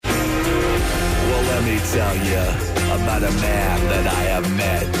Let me tell you about a man that I have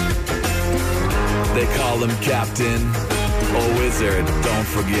met. They call him Captain or Wizard, don't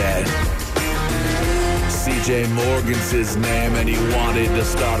forget. CJ Morgan's his name and he wanted to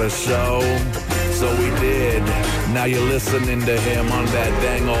start a show, so we did. Now you're listening to him on that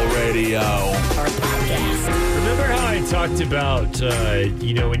dang old radio. Our podcast. Remember how I talked about,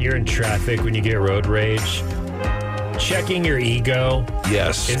 when you're in traffic, when you get road rage, checking your ego?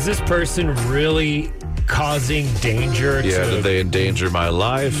 Yes. Is this person really causing danger did they endanger my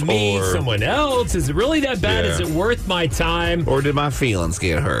life me, or someone else? Is it really that bad? Yeah. Is it worth my time? Or did my feelings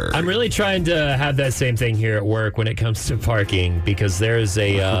get hurt? I'm really trying to have that same thing here at work when it comes to parking, because there's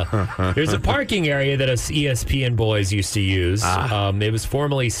a parking area that us ESPN boys used to use. It was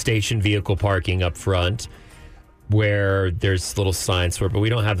formerly station vehicle parking up front, where there's little signs for it, but we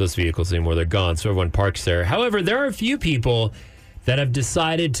don't have those vehicles anymore. They're gone, so everyone parks there. However, there are a few people that have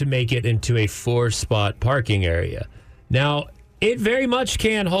decided to make it into a 4-spot parking area. Now, it very much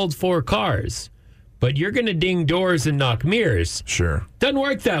can hold 4 cars, but you're going to ding doors and knock mirrors. Sure. Doesn't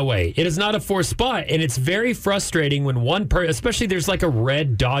work that way. It is not a 4-spot, and it's very frustrating when one person, especially there's like a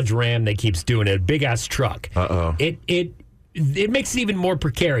red Dodge Ram that keeps doing it, a big-ass truck. Uh-oh. It makes it even more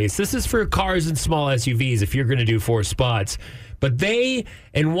precarious. This is for cars and small SUVs if you're going to do 4 spots. But they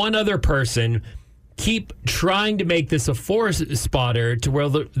and one other person keep trying to make this a 4-spotter to where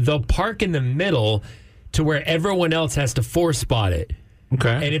they'll park in the middle to where everyone else has to 4-spot it. Okay.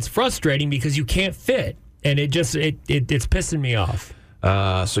 And it's frustrating because you can't fit. And it's pissing me off.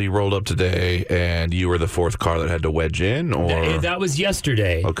 So you rolled up today and you were the 4th car that had to wedge in, or That was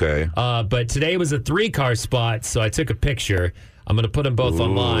yesterday. Okay. But today was a 3-car spot, so I took a picture. I'm going to put them both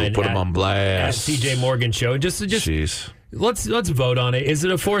online. Put them on blast. At CJ Morgan Show. Just Jeez. Let's vote on it. Is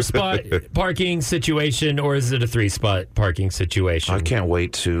it a 4-spot parking situation or is it a 3-spot parking situation? I can't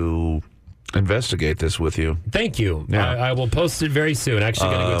wait to investigate this with you. Thank you. Yeah. I will post it very soon.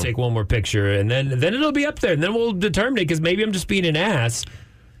 Actually, going to go take one more picture, and then it'll be up there, and then we'll determine it, because maybe I'm just being an ass.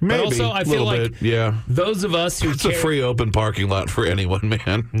 Maybe. But also, I feel like those of us who It's a free open parking lot for anyone,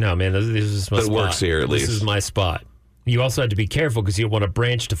 man. No, man, this is my spot. That works here, at least. This is my spot. You also have to be careful because you don't want a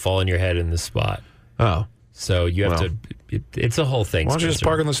branch to fall on your head in this spot. Oh. So you have to... It's a whole thing. Why don't you just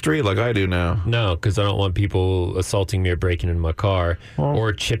park on the street like I do now? No, because I don't want people assaulting me or breaking into my car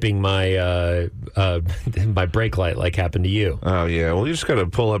or chipping my my brake light like happened to you. Oh, yeah. Well, you just got to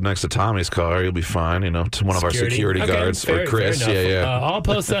pull up next to Tommy's car. You'll be fine, to one of our security guards. Fair, or Chris. Fair Yeah. I'll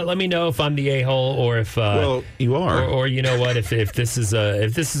post that. Let me know if I'm the a-hole or if... well, you are. Or you know what, if this is a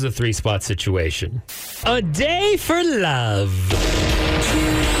 3-spot situation. A day for love.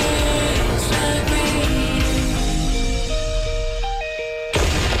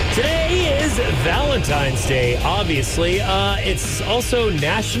 Today is Valentine's Day, obviously. It's also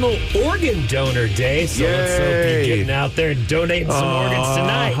National Organ Donor Day, so let's hope you're getting out there and donating some organs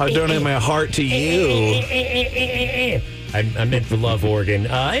tonight. I donate my heart to you. I meant the love organ.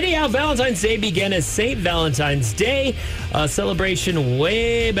 Anyhow, Valentine's Day began as St. Valentine's Day, a celebration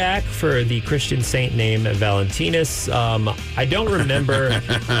way back for the Christian saint named Valentinus. I don't remember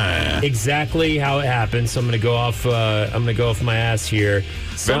exactly how it happened, so I'm going to go off. My ass here.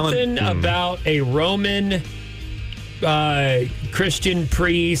 Something about a Roman Christian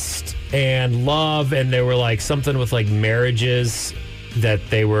priest and love, and they were like something with like marriages that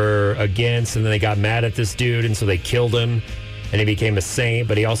they were against, and then they got mad at this dude, and so they killed him, and he became a saint,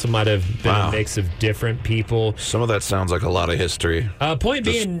 but he also might have been a mix of different people. Some of that sounds like a lot of history. Point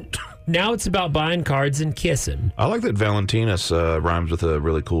being, now it's about buying cards and kissing. I like that Valentinus rhymes with a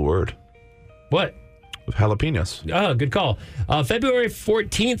really cool word. What? Jalapenos. Oh, good call. February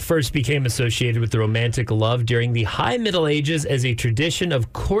 14th first became associated with the romantic love during the High Middle Ages, as a tradition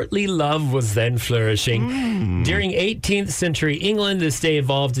of courtly love was then flourishing. During 18th century England, this day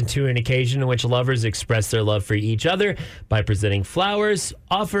evolved into an occasion in which lovers expressed their love for each other by presenting flowers,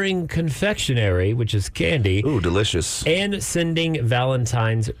 offering confectionery, which is candy. Ooh, delicious. And sending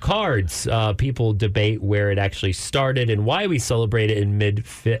Valentine's cards. People debate where it actually started and why we celebrate it in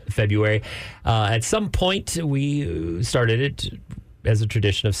mid-February. At some point, we started it as a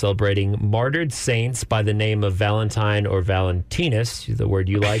tradition of celebrating martyred saints by the name of Valentine or Valentinus, the word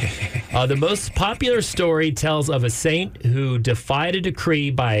you like. The most popular story tells of a saint who defied a decree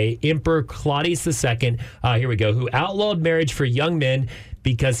by Emperor Claudius II, here we go, who outlawed marriage for young men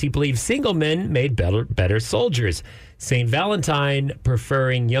because he believed single men made better soldiers. Saint Valentine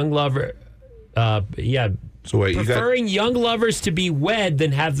preferring young lovers to be wed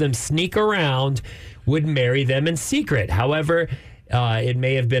than have them sneak around would marry them in secret. However, It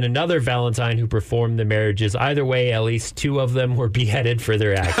may have been another Valentine who performed the marriages. Either way, at least 2 of them were beheaded for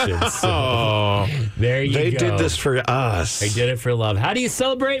their actions. So, there you go. They did this for us. They did it for love. How do you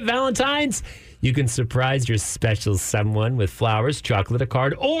celebrate Valentine's? You can surprise your special someone with flowers, chocolate, a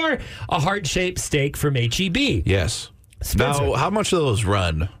card, or a heart-shaped steak from H-E-B. Yes. Spencer. Now, how much do those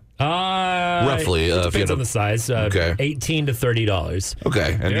run? It Roughly, if you depends had a- on the size. Okay. $18 to $30.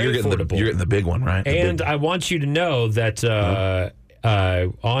 Okay, and Very you're getting the big one, right? The And big- I want you to know that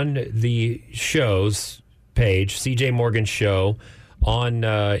on the show's page, CJ Morgan Show, on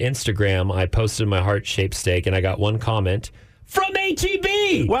Instagram, I posted my heart-shaped steak, and I got one comment from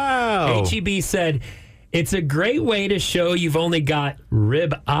H-E-B. Wow. H-E-B said, it's a great way to show you've only got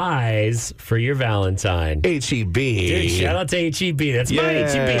rib eyes for your Valentine. H-E-B. Dude, shout out to H-E-B. That's my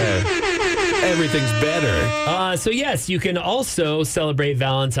H-E-B. Everything's better. So yes, you can also celebrate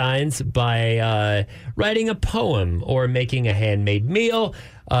Valentine's by writing a poem or making a handmade meal.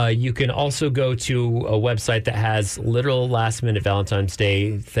 You can also go to a website that has literal last-minute Valentine's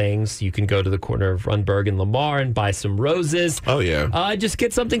Day things. You can go to the corner of Runberg and Lamar and buy some roses. Oh, yeah. Just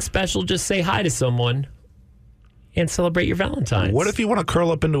get something special. Just say hi to someone and celebrate your Valentine's. What if you want to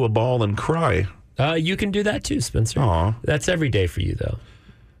curl up into a ball and cry? You can do that too, Spencer. Aw. That's every day for you, though.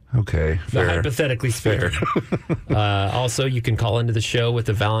 Okay, fair. Hypothetically speaking. Also, you can call into the show with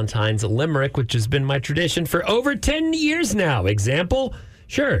the Valentine's Limerick, which has been my tradition for over 10 years now. Example?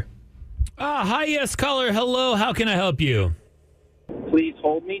 Sure. Hi, yes, caller. Hello. How can I help you? Please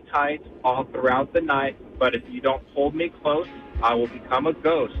hold me tight all throughout the night, but if you don't hold me close, I will become a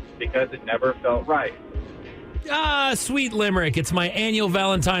ghost because it never felt right. Sweet Limerick. It's my annual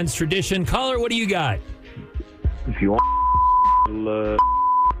Valentine's tradition. Caller, what do you got? If you want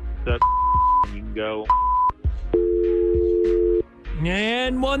that, you can go.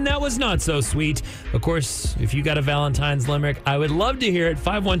 And one that was not so sweet. Of course, if you got a Valentine's Limerick, I would love to hear it.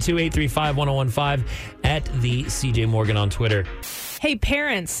 512-835-1015 at the CJ Morgan on Twitter. Hey,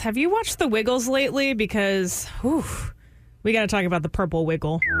 parents, have you watched The Wiggles lately? Because, we got to talk about the Purple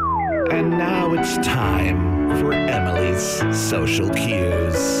Wiggle. And now it's time for Emily's social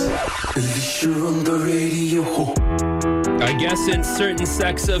cues. I guess in certain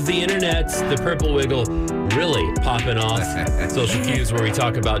sects of the internet, the Purple Wiggle really popping off. Social cues where we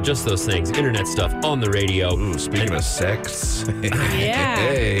talk about just those things, internet stuff on the radio. Ooh, speaking of sex. Yeah.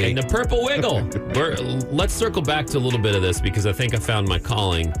 Hey. And the Purple Wiggle. Let's circle back to a little bit of this because I think I found my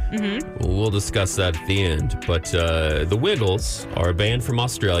calling. Mm-hmm. We'll discuss that at the end. But the Wiggles are a band from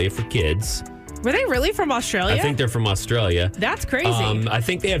Australia for kids. Were they really from Australia? I think they're from Australia. That's crazy. I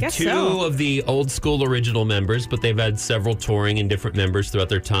think they have Guess two so. of the old school original members, but they've had several touring and different members throughout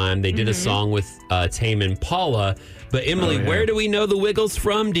their time. They did a song with Tame Impala. But Emily, where do we know the Wiggles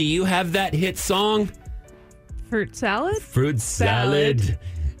from? Do you have that hit song? Fruit salad? Fruit salad.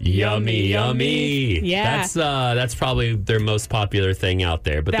 Yummy, yummy. Yeah. That's probably their most popular thing out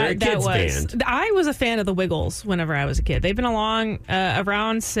there. But they're a kids band. I was a fan of the Wiggles whenever I was a kid. They've been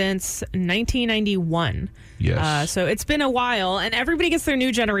around since 1991. Yes. So it's been a while, and everybody gets their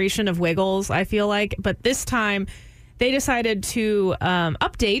new generation of Wiggles, I feel like. But this time, they decided to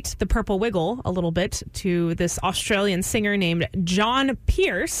update the Purple Wiggle a little bit to this Australian singer named John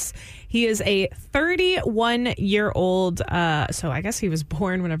Pierce. He is a 31-year-old, so I guess he was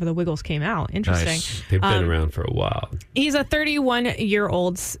born whenever the Wiggles came out. Interesting. Nice. They've been around for a while. He's a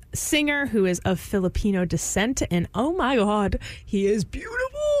 31-year-old singer who is of Filipino descent, and oh my God, he is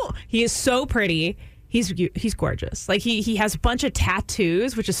beautiful. He is so pretty. He's gorgeous. Like he has a bunch of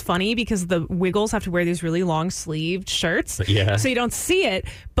tattoos, which is funny because the Wiggles have to wear these really long sleeved shirts. Yeah. So you don't see it,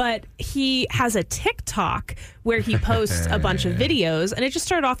 but he has a TikTok where he posts a bunch of videos, and it just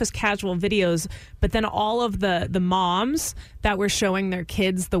started off as casual videos, but then all of the moms that were showing their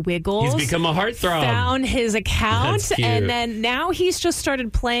kids the Wiggles He's become a heartthrob. found his account, That's cute. and then now he's just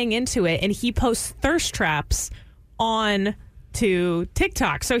started playing into it, and he posts thirst traps on to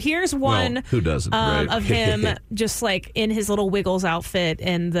TikTok. So here's one Well, who doesn't, right? of him just like in his little Wiggles outfit,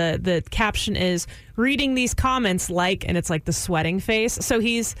 and the caption is reading these comments and it's like the sweating face. So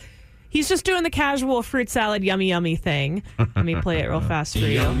he's just doing the casual fruit salad yummy yummy thing. Let me play it real fast for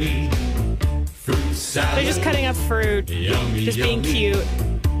you. They're just cutting up fruit, just being cute,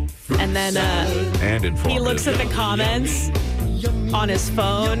 and then And informative. he looks at the comments on his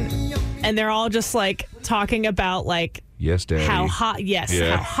phone, and they're all just like talking about like Yes, Daddy. how hot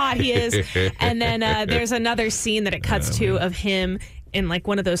he is. And then there's another scene that it cuts to of him in like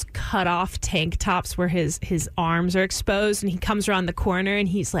one of those cut off tank tops where his arms are exposed, and he comes around the corner and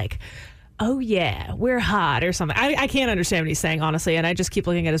he's like, oh yeah, we're hot or something. I can't understand what he's saying, honestly, and I just keep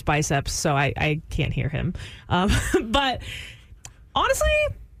looking at his biceps, so I can't hear him. But Honestly,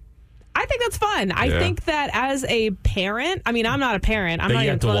 I think that's fun. I think that as a parent, I mean, I'm not a parent. I'm But not you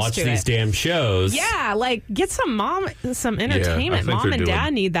even have to close watch to these it. damn shows. Yeah, like get some entertainment. think Mom they're and dad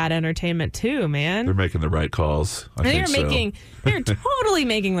doing- need that entertainment too, man. They're making the right calls. I think so. They're totally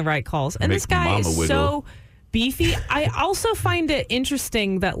making the right calls. And Make this guy mama is wiggle. so beefy. I also find it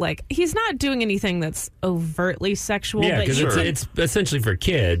interesting that like he's not doing anything that's overtly sexual. Yeah, but because you can- it's essentially for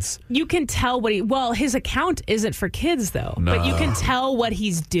kids. you can tell his account isn't for kids though, but you can tell what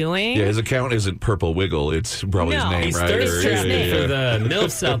he's doing. Yeah, his account isn't Purple Wiggle. It's probably No. his name, He's right? thirsty his name. for the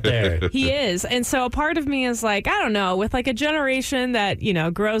MILFs out there. He is. And so a part of me is like, I don't know, with like a generation that,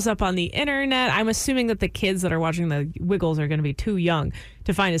 grows up on the internet, I'm assuming that the kids that are watching the Wiggles are going to be too young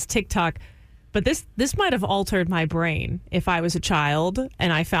to find his TikTok. But this might have altered my brain if I was a child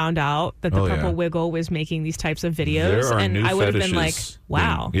and I found out that the Purple Wiggle was making these types of videos. There are And new I would have been like, fetishes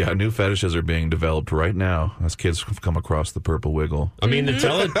wow. new fetishes are being developed right now as kids have come across the Purple Wiggle. I mean,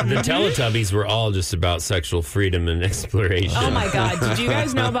 Mm-hmm. the Teletubbies were all just about sexual freedom and exploration. Oh my God. Did you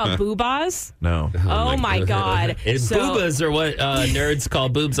guys know about boobas? No. Oh my God. And So- boobas are what nerds call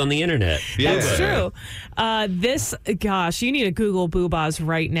boobs on the internet. That's true. You need to Google boobas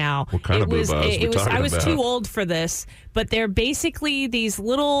right now. What kind of boobas we talking I was about? too old for this, but they're basically these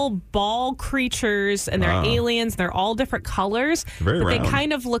little ball creatures, and they're aliens. They're all different colors, Very but round. they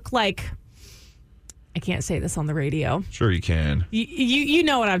kind of look like. I can't say this on the radio. Sure you can. You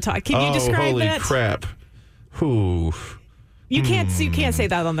know what I'm talking. Can you describe holy that? crap. Whew. You can't say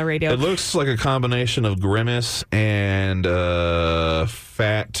that on the radio. It looks like a combination of Grimace and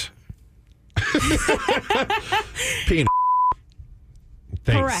fat penis.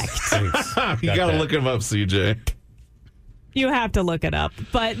 Thanks. Correct. Thanks. You Got gotta that. look him up, CJ. You have to look it up.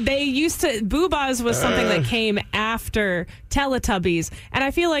 But they used to, boobas was something that came after Teletubbies. And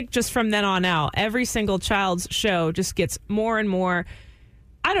I feel like just from then on out, every single child's show just gets more and more,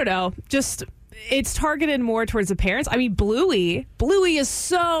 I don't know, just it's targeted more towards the parents. I mean, Bluey is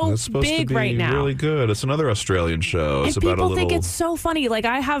so That's supposed big to be right now. really good. It's another Australian show. It's And about a people little. think it's so funny. Like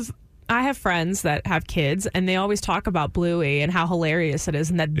I have friends that have kids, and they always talk about Bluey and how hilarious it is,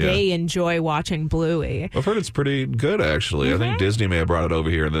 and that they enjoy watching Bluey. I've heard it's pretty good, actually. I Mm-hmm. think Disney may have brought it over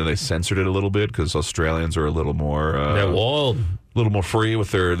here, and then they censored it a little bit because Australians are a little more, They're wild. little more free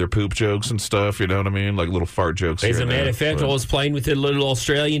with their poop jokes and stuff. You know what I mean? Like little fart jokes. As here a and matter there. of fact, I But- was playing with a little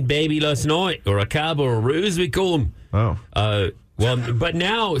Australian baby last night, or a cub, or a ruse, we call them. Oh, Well, but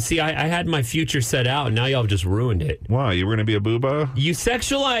now, see, I had my future set out, and now y'all just ruined it. why? You were going to be a booba? You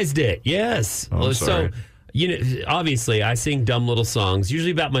sexualized it, yes. Oh, I'm sorry. So, obviously, I sing dumb little songs,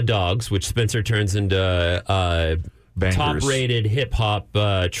 usually about my dogs, which Spencer turns into Bangers. top-rated hip-hop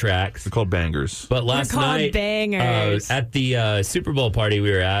tracks. They're called bangers. But last called night, bangers. at the Super Bowl party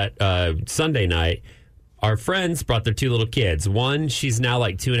we were at Sunday night, our friends brought their two little kids. One, she's now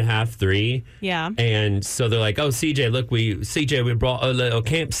like 2.5, 3. Yeah. And so they're like, "Oh, CJ, look, we brought a little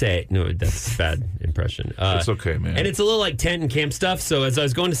campsite." No, that's a bad impression. It's okay, man. And it's a little like tent and camp stuff. So as I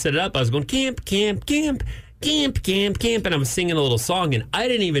was going to set it up, I was going camp, camp, camp, camp, camp, camp, and I was singing a little song, and I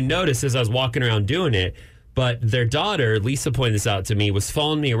didn't even notice as I was walking around doing it. But their daughter, Lisa, pointed this out to me, was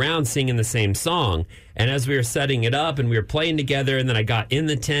following me around singing the same song. And as we were setting it up and we were playing together, and then I got in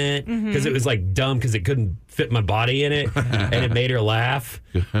the tent because it was like dumb because it couldn't fit my body in it, and it made her laugh.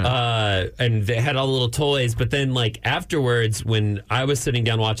 And they had all the little toys. But then, like afterwards, when I was sitting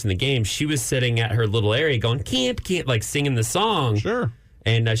down watching the game, she was sitting at her little area going camp, camp, like singing the song. Sure.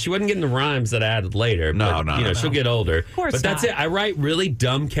 And she wasn't getting the rhymes that I added later. No, but, no. she'll get older. Of course But that's not. it. I write really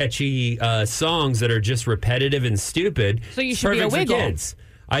dumb, catchy songs that are just repetitive and stupid. So you It's should be a perfect for Wiggle. kids.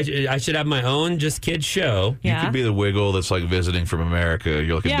 I should have my own just kids show. You Yeah. could be the Wiggle that's like visiting from America.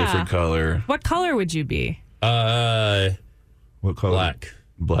 You're like a Yeah. different color. What color would you be? What color? Black.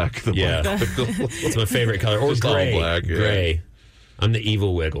 Black. The Yeah. black Wiggle. It's my favorite color. Or Just all gray. black, yeah. Gray. I'm the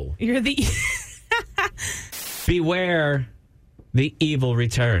evil Wiggle. You're the Beware, the evil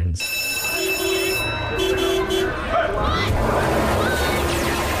returns.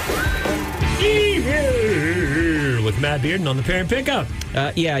 With Matt Bearden on the Parent Pickup.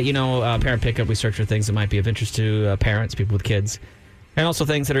 Parent Pickup, we search for things that might be of interest to parents, people with kids, and also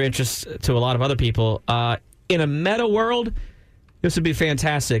things that are interest to a lot of other people. In a meta world, this would be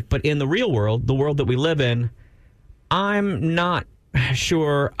fantastic, but in the real world, the world that we live in, I'm not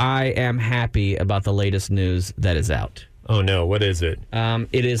sure I am happy about the latest news that is out. Oh, no. What is it?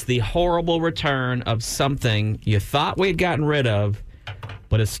 It is the horrible return of something you thought we'd gotten rid of,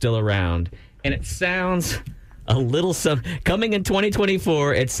 but it's still around. And it sounds a little coming in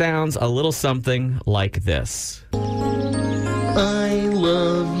 2024, it sounds a little something like this. I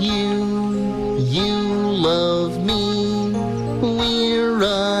love you, you love me, we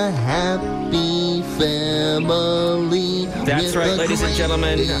family. That's right, ladies and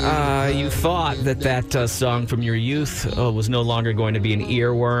gentlemen. You thought that song from your youth was no longer going to be an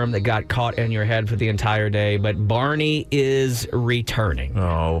earworm that got caught in your head for the entire day, but Barney is returning.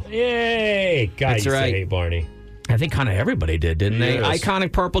 Oh. Yay! God, That's you right. hate Barney. I think kind of everybody did, didn't they? Yes.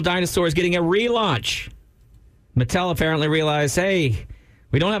 Iconic purple dinosaur is getting a relaunch. Mattel apparently realized, hey,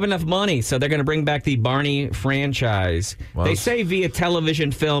 we don't have enough money, so they're going to bring back the Barney franchise. Well, they say via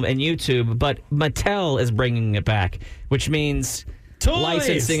television, film, and YouTube, but Mattel is bringing it back, which means Toys!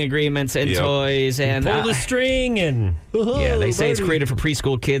 licensing agreements and Yep. toys. And Pull the string and... yeah, they say it's created for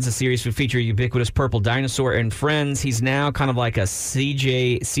preschool kids. The series would feature ubiquitous purple dinosaur and friends. He's now kind of like a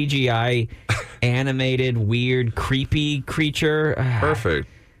CGI animated, weird, creepy creature. Perfect.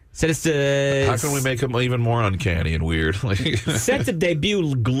 Said it's How can we make him even more uncanny and weird? Like, set to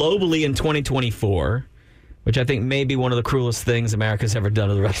debut globally in 2024, which I think may be one of the cruelest things America's ever done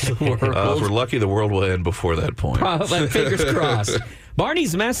to the rest of the world. if we're lucky, the world will end before that point. Fingers crossed.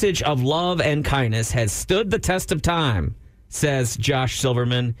 Barney's message of love and kindness has stood the test of time, says Josh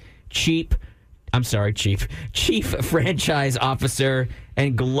Silverman, Chief Franchise Officer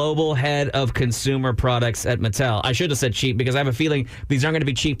and Global Head of Consumer Products at Mattel. I should have said cheap because I have a feeling these aren't going to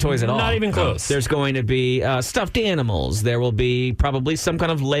be cheap toys at all. Not even close. There's going to be stuffed animals. There will be probably some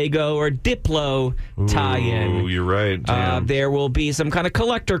kind of Lego or Diplo tie-in. Ooh, you're right. Damn. There will be some kind of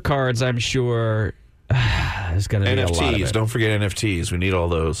collector cards, I'm sure. There's going to be a lot of NFTs. it. Don't forget NFTs. We need all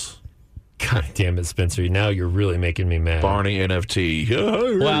those. God damn it, Spencer. Now you're really making me mad. Barney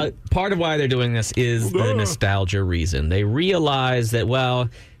NFT. Well, part of why they're doing this is the nostalgia reason. They realize that, well,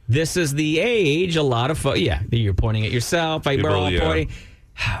 this is the age a lot of you're pointing at yourself. We're People, all yeah. pointing.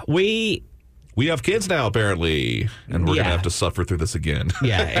 We have kids now, apparently, and we're Yeah. going to have to suffer through this again.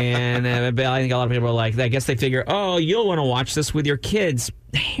 Yeah, and I think a lot of people are like, I guess they figure, oh, you'll want to watch this with your kids.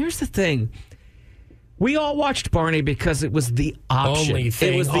 Here's the thing. We all watched Barney because it was the option. Only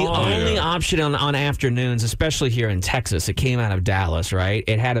thing it was the on. only option on afternoons, especially here in Texas. It came out of Dallas, right?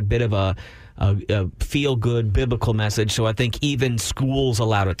 It had a bit of a feel-good biblical message, so I think even schools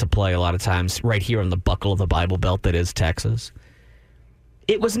allowed it to play a lot of times right here on the buckle of the Bible Belt that is Texas.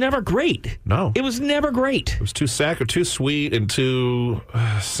 It was never great. No. It was never great. It was too too sweet and too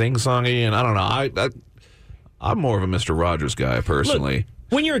sing-songy, and I don't know. I'm more of a Mr. Rogers guy, personally.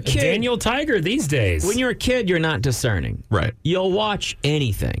 When you're a kid, Daniel Tiger these days. when you're a kid, you're not discerning. Right. You'll watch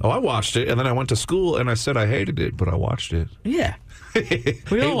anything. Oh, I watched it, and then I went to school, and I said I hated it, but I watched it. Yeah. We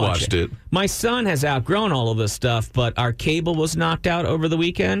He all watched it. My son has outgrown all of this stuff, but our cable was knocked out over the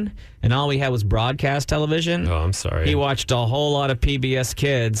weekend, and all we had was broadcast television. Oh, I'm sorry. He watched a whole lot of PBS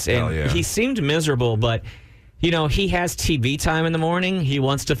Kids, and Hell yeah. he seemed miserable, but... You know, he has TV time in the morning. He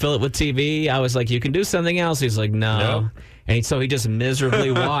wants to fill it with TV. I was like, you can do something else. He's like, no. And so he just miserably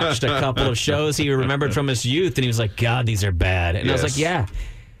watched a couple of shows he remembered from his youth, and he was like, God, these are bad. And I was Yes. like, yeah.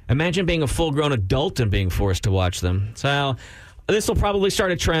 Imagine being a full-grown adult and being forced to watch them. So this will probably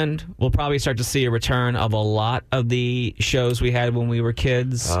start a trend. We'll probably start to see a return of a lot of the shows we had when we were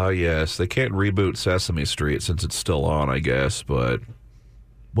kids. Yes. They can't reboot Sesame Street since it's still on, I guess, but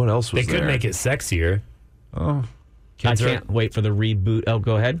what else was They there? could make it sexier. Oh. I can't wait for the reboot. Oh,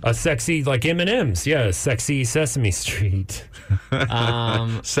 go ahead. A sexy, like M&M's. Yeah, sexy Sesame Street.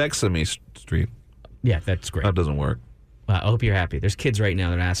 Sesame Street. Yeah, that's great. That doesn't work. I hope you're happy. There's kids right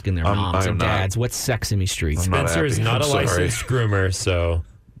now that are asking their moms I am and not. dads, what's Sesame Street? I'm not Spencer is happy. not I'm a sorry. licensed groomer, so...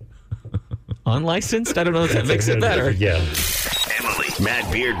 Unlicensed? I don't know if that makes it better. Yeah. Emily, Matt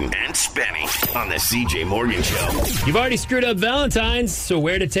Bearden, and Spenny on the CJ Morgan Show. You've already screwed up Valentine's, so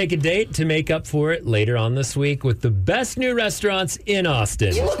where to take a date to make up for it later on this week with the best new restaurants in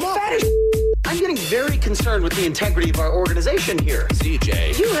Austin. You look fat as I'm getting very concerned with the integrity of our organization here.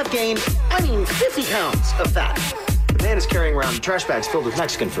 CJ. You have gained, 50 pounds of fat. The man is carrying around trash bags filled with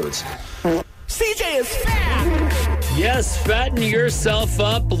Mexican foods. CJ is fat! Yes, fatten yourself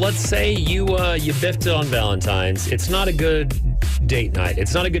up. Let's say you biffed it on Valentine's. It's not a good date night.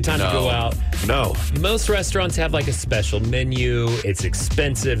 It's not a good time to go out. No. Most restaurants have like a special menu. It's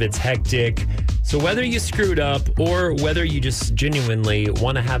expensive. It's hectic. So whether you screwed up or whether you just genuinely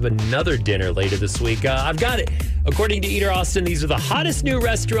want to have another dinner later this week, I've got it. According to Eater Austin, these are the hottest new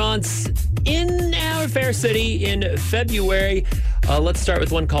restaurants in our fair city in February. Let's start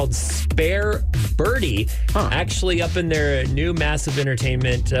with one called Spare Birdie. Actually up in their new massive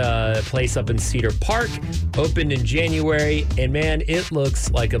entertainment place up in Cedar Park. Opened in January. And man, it looks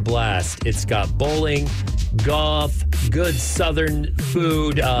like a blast. It's got bowling, golf, good southern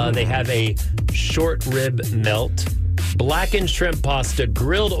food. They have a short rib melt. blackened shrimp pasta,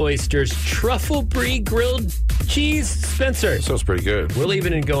 grilled oysters, truffle brie grilled cheese. Spencer, Sounds pretty good. we're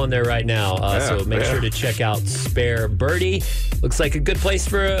leaving and going there right now. So make sure to check out Spare Birdie. Looks like a good place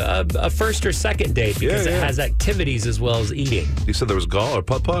for a first or second date because it has activities as well as eating. You said there was golf or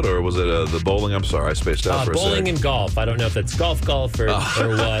putt-putt, or was it the bowling? I'm sorry, I spaced out for a Bowling sec. and golf. I don't know if that's golf or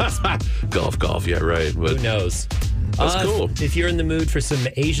what. Golf, yeah, right. But Who knows? That's cool. If you're in the mood for some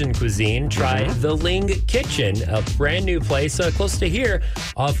Asian cuisine, try The Ling Kitchen, a brand new place close to here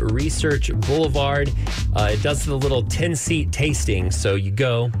off Research Boulevard. It does the little 10-seat tasting. So you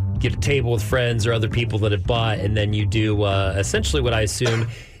go, get a table with friends or other people that have bought, and then you do essentially what I assume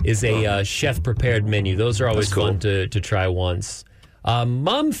is a chef-prepared menu. Those are always cool. fun to try once.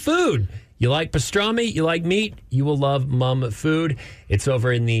 Mum Food. You like pastrami, you like meat, you will love Mum Food. It's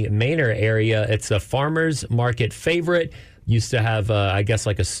over in the Manor area. It's a farmer's market favorite. Used to have, I guess,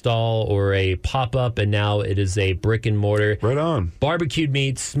 like a stall or a pop-up, and now it is a brick and mortar. right on. Barbecued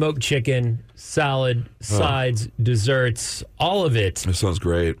meat, smoked chicken, salad, sides, desserts, all of it. That sounds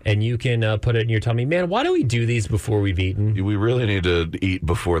great. And you can put it in your tummy. Man, why do we do these before we've eaten? We really need to eat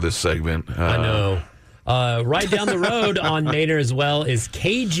before this segment. I know. Right down the road on Manor as well is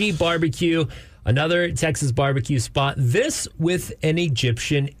KG Barbecue, another Texas barbecue spot. This with an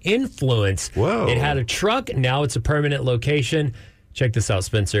Egyptian influence. Whoa. It had a truck. Now it's a permanent location. Check this out,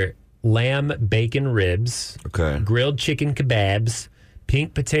 Spencer. Lamb bacon ribs, Okay. grilled chicken kebabs,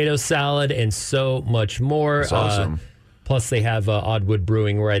 pink potato salad, and so much more. That's awesome. Plus, they have Oddwood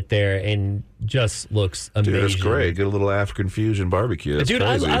Brewing right there, and just looks amazing. Dude, that's great. Get a little African fusion barbecue. That's Dude,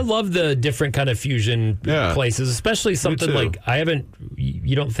 crazy. I love the different kind of fusion places, especially something too. like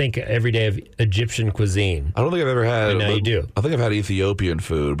you don't think every day of Egyptian cuisine. I don't think I've ever had. And now you do. I think I've had Ethiopian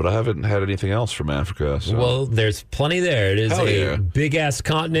food, but I haven't had anything else from Africa. So. Well, there's plenty there. It is Hell a yeah. big ass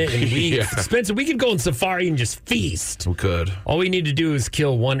continent, and we, Yeah. Spencer, we could go on safari and just feast. we could. All we need to do is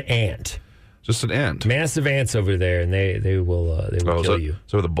kill one ant. Just an ant. Massive ants over there, and they will kill you.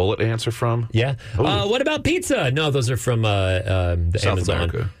 So where the bullet ants are from? Yeah. What about pizza? No, those are from the South Amazon.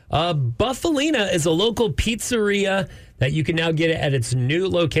 America. Buffalina is a local pizzeria that you can now get at its new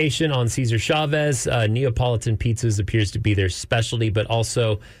location on Cesar Chavez. Neapolitan pizzas appears to be their specialty, but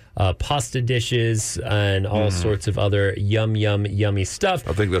also pasta dishes and all sorts of other yummy stuff.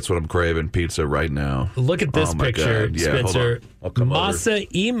 I think that's what I'm craving, pizza right now. Look at this Oh, my picture, God. Yeah, hold Spencer. on. I'll come over. Masa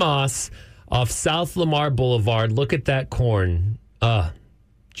Imas off South Lamar Boulevard. Look at that corn.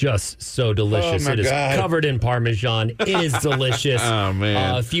 Just so delicious. Oh, my It is God. covered in Parmesan. It is delicious. Oh,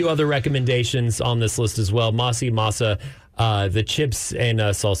 man. A few other recommendations on this list as well. Masa. The chips and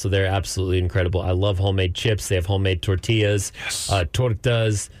salsa there, absolutely incredible. I love homemade chips. They have homemade tortillas,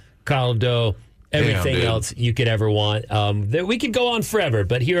 tortas, caldo, everything dude. else you could ever want. That we could go on forever,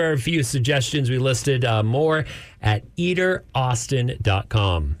 but here are a few suggestions. We listed more at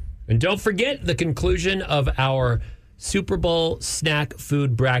eateraustin.com. And don't forget, the conclusion of our Super Bowl snack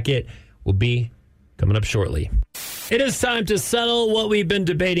food bracket will be coming up shortly. It is time to settle what we've been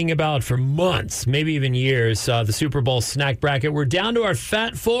debating about for months, maybe even years, the Super Bowl snack bracket. We're down to our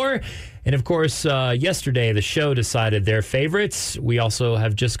Fat Four. And of course, yesterday the show decided their favorites. We also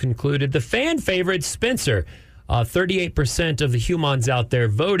have just concluded the fan favorites. Spencer, 38% of the humans out there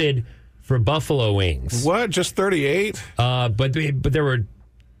voted for buffalo wings. What? Just 38? But there were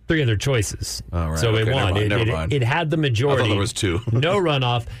three other choices. Oh, right. So Okay, it won. never mind. It had the majority. I thought there was two. No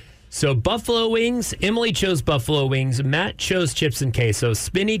runoff. So buffalo wings. Emily chose buffalo wings. Matt chose chips and queso.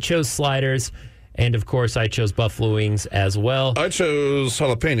 Spinny chose sliders. And of course, I chose buffalo wings as well. I chose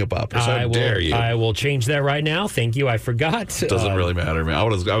jalapeno poppers. How dare you? I will change that right now. Thank you. I forgot. Doesn't really matter, man. I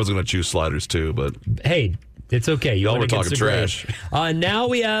was going to choose sliders too, but Hey, it's okay. You Y'all went were against talking the grain. trash. Now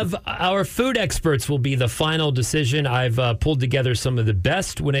we have our food experts will be the final decision. I've pulled together some of the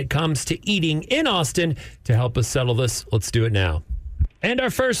best when it comes to eating in Austin to help us settle this. Let's do it now. And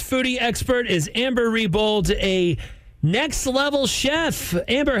our first foodie expert is Amber Rebold, a next level chef.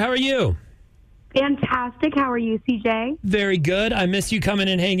 Amber, how are you? Fantastic. How are you, CJ? Very good. I miss you coming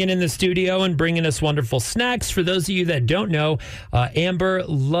and hanging in the studio and bringing us wonderful snacks. For those of you that don't know, Amber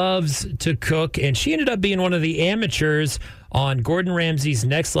loves to cook, and she ended up being one of the amateurs on Gordon Ramsay's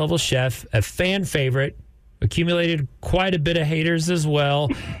Next Level Chef, a fan favorite, accumulated quite a bit of haters as well.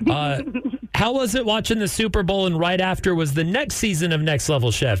 How was it watching the Super Bowl, and right after was the next season of Next Level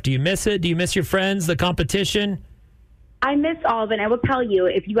Chef? Do you miss it? Do you miss your friends, the competition? I miss all of it. I will tell you,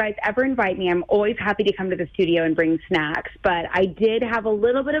 if you guys ever invite me, I'm always happy to come to the studio and bring snacks. But I did have a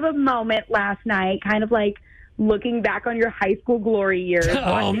little bit of a moment last night, kind of like looking back on your high school glory years. Oh,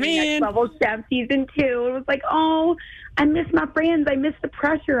 watching man. Next Level Chef Season 2. It was like, oh, I miss my friends. I miss the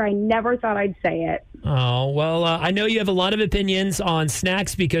pressure. I never thought I'd say it. Oh, well, I know you have a lot of opinions on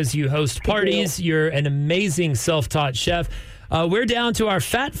snacks because you host parties. You're an amazing self-taught chef. We're down to our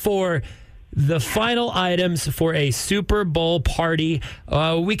Fat Four, the final items for a Super Bowl party.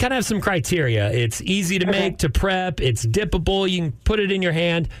 We kind of have some criteria. It's easy to make, to prep. It's dippable. You can put it in your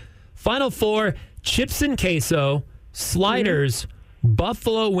hand. Final four, chips and queso, sliders,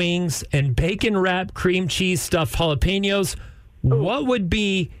 buffalo wings, and bacon wrap cream cheese stuffed jalapenos. What would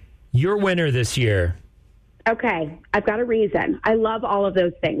be your winner this year? Okay, I've got a reason. I love all of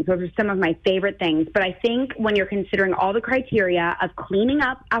those things. Those are some of my favorite things. But I think when you're considering all the criteria of cleaning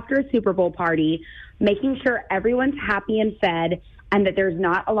up after a Super Bowl party, making sure everyone's happy and fed, and that there's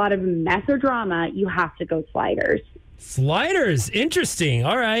not a lot of mess or drama, you have to go sliders. Sliders. Interesting.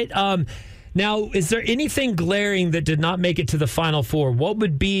 All right. Now, is there anything glaring that did not make it to the Final Four? What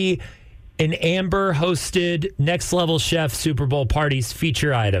would be an Amber-hosted Next Level Chef Super Bowl party's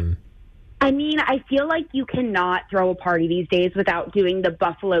feature item? I mean, I feel like you cannot throw a party these days without doing the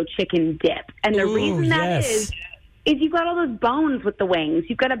buffalo chicken dip. And the reason that is you've got all those bones with the wings.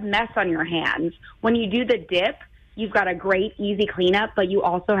 You've got a mess on your hands. When you do the dip, you've got a great, easy cleanup, but you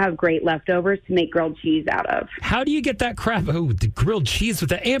also have great leftovers to make grilled cheese out of. How do you get that crap? Oh, the grilled cheese with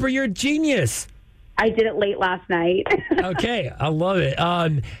the Amber, you're a genius. I did it late last night. Okay, I love it.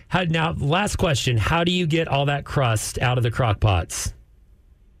 Now, last question. How do you get all that crust out of the crock pots?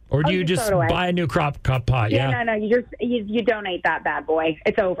 Or do you just buy a new crock pot? Yeah, no. You donate that bad boy.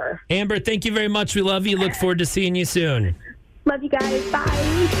 It's over. Amber, thank you very much. We love you. Look forward to seeing you soon. Love you guys.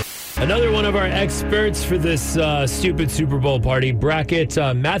 Bye. Another one of our experts for this stupid Super Bowl party bracket,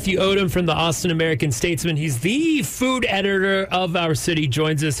 Matthew Odom from the Austin American-Statesman. He's the food editor of our city,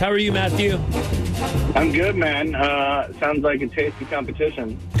 joins us. How are you, Matthew? I'm good, man. Sounds like a tasty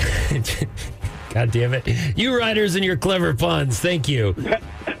competition. God damn it. You writers and your clever puns. Thank you.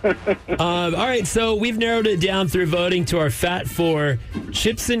 All right, so we've narrowed it down through voting to our Fat Four: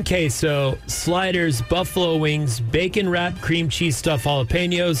 chips and queso, sliders, buffalo wings, bacon wrap cream cheese stuffed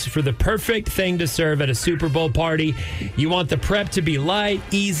jalapenos for the perfect thing to serve at a Super Bowl party. You want the prep to be light,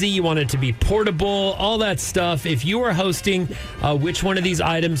 easy. You want it to be portable, all that stuff. If you are hosting, which one of these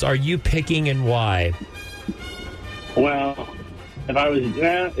items are you picking and why? Well, if I was,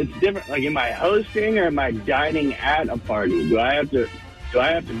 it's different. Like, am I hosting or am I dining at a party? Do I have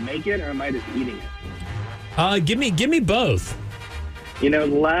to make it, or am I just eating it? Give me both. You know,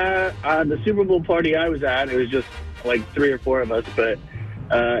 the Super Bowl party I was at, it was just like 3 or 4 of us, but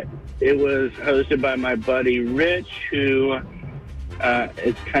it was hosted by my buddy Rich, who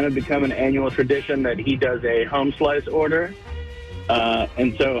it's kind of become an annual tradition that he does a home slice order.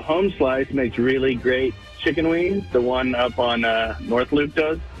 And so Home Slice makes really great chicken wings. The one up on North Loop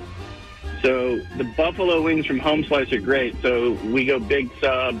does. So the buffalo wings from Home Slice are great. So we go big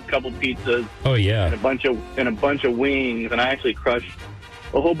sub, couple pizzas. Oh yeah, and a bunch of wings. And I actually crushed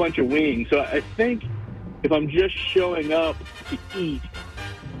a whole bunch of wings. So I think if I'm just showing up to eat,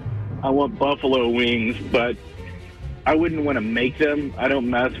 I want buffalo wings, but I wouldn't want to make them. I don't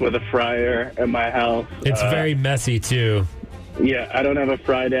mess with a fryer at my house. It's very messy too. Yeah, I don't have a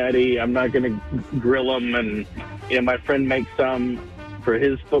fry daddy. I'm not going to grill them. And my friend makes some for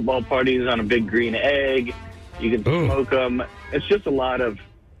his football parties on a big green egg. You can smoke them. It's just a lot of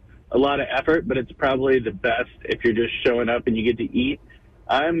effort, but it's probably the best if you're just showing up and you get to eat.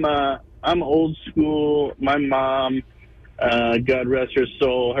 I'm old school. My mom, God rest her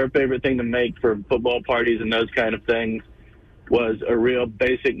soul, her favorite thing to make for football parties and those kind of things was a real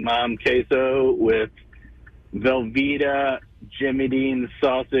basic mom queso with Velveeta, Jimmy Dean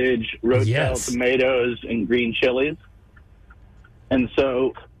sausage, Rotel tomatoes, and green chilies. And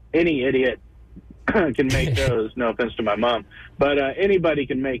so any idiot can make those. No offense to my mom, but anybody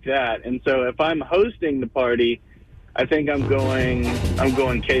can make that. And so if I'm hosting the party, I think I'm going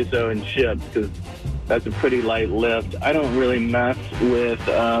queso and chips because that's a pretty light lift. I don't really mess with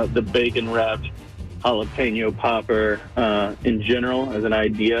the bacon wrapped jalapeno popper in general as an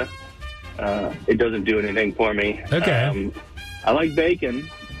idea. It doesn't do anything for me. Okay. I like bacon.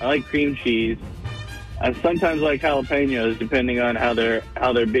 I like cream cheese. I sometimes like jalapenos, depending on how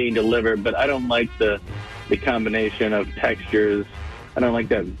they're being delivered. But I don't like the combination of textures. I don't like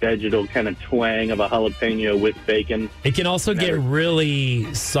that vegetal kind of twang of a jalapeno with bacon. It can also get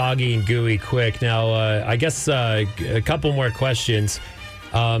really soggy and gooey quick. Now, I guess a couple more questions.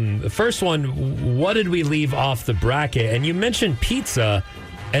 First one, what did we leave off the bracket? And you mentioned pizza,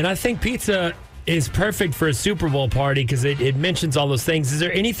 and I think pizza is perfect for a Super Bowl party because it mentions all those things. Is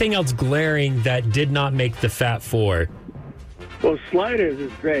there anything else glaring that did not make the Fat Four? Well, sliders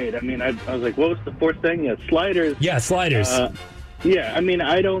is great. I mean, I was like, what was the fourth thing? Yeah, sliders. Yeah, sliders. Yeah, I mean,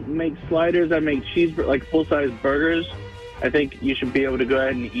 I don't make sliders. I make like full-size burgers. I think you should be able to go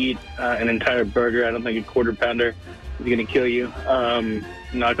ahead and eat an entire burger. I don't think a quarter pounder is going to kill you.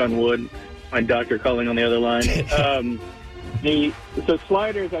 Knock on wood. My doctor calling on the other line. So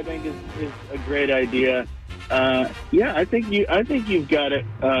sliders, I think, is a great idea. Yeah, I think you've got it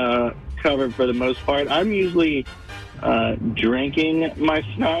covered for the most part. I'm usually drinking my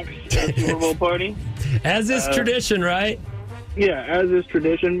snacks at the Super Bowl party. As is tradition, right? Yeah, as is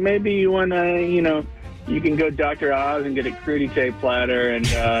tradition. Maybe you want to, you can go Dr. Oz and get a crudité platter and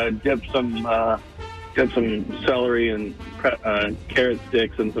dip some celery and carrot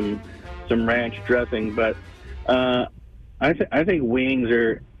sticks and some ranch dressing. But I think wings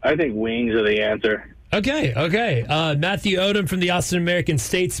are the answer. Okay. Matthew Odom from the Austin American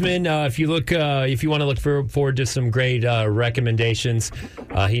Statesman. If you want to look forward to some great recommendations,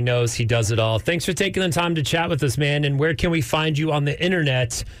 he knows he does it all. Thanks for taking the time to chat with us, man. And where can we find you on the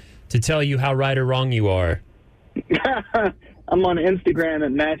internet to tell you how right or wrong you are? I'm on Instagram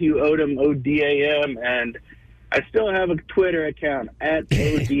at Matthew Odom, ODAM, and I still have a Twitter account at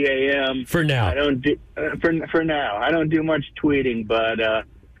ODAM. For now. I don't do for now. I don't do much tweeting, but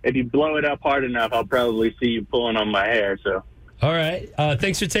if you blow it up hard enough, I'll probably see you pulling on my hair. So, all right.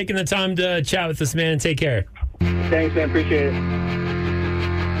 Thanks for taking the time to chat with us, man, and take care. Thanks, man. Appreciate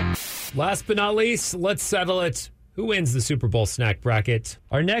it. Last but not least, let's settle it. Who wins the Super Bowl snack bracket?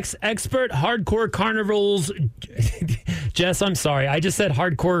 Our next expert, Hardcore Carnivals. Jess, I'm sorry. I just said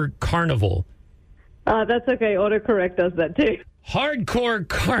Hardcore Carnival. That's okay. Autocorrect does that too. Hardcore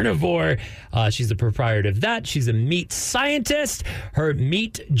Carnivore. She's the proprietor of that. She's a meat scientist. Her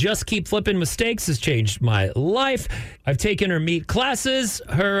meat just keep flipping mistakes has changed my life. I've taken her meat classes.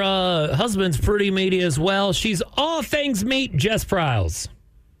 Her husband's pretty meaty as well. She's all things meat, Jess Pryles.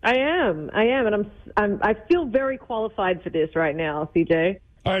 I am, and I feel very qualified for this right now, CJ.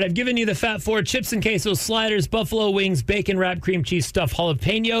 All right, I've given you the Fat Four: chips and queso, sliders, buffalo wings, bacon wrap, cream cheese stuffed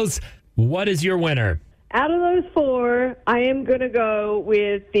jalapenos. What is your winner? Out of those four, I am going to go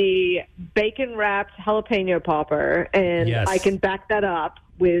with the bacon-wrapped jalapeno popper, and yes. I can back that up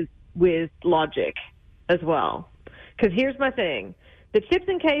with logic as well. Because here's my thing. The chips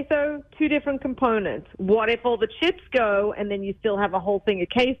and queso, two different components. What if all the chips go and then you still have a whole thing of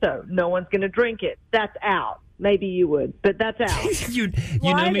queso? No one's going to drink it. That's out. Maybe you would, but that's out. You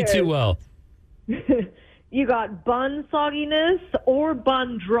know me too well. You got bun sogginess or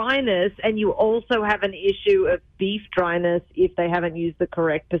bun dryness, and you also have an issue of beef dryness if they haven't used the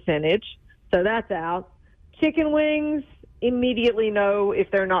correct percentage. So that's out. Chicken wings, immediately know if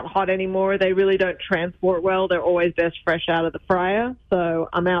they're not hot anymore. They really don't transport well. They're always best fresh out of the fryer. So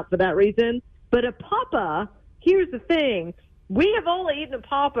I'm out for that reason. But a popper, here's the thing. We have all eaten a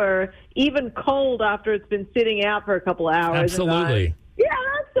popper, even cold after it's been sitting out for a couple of hours. Absolutely. Yeah,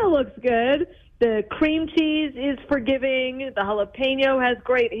 that still looks good. The cream cheese is forgiving. The jalapeno has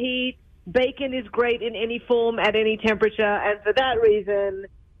great heat. Bacon is great in any form at any temperature. And for that reason,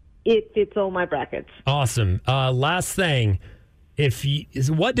 it fits all my brackets. Awesome. Last thing.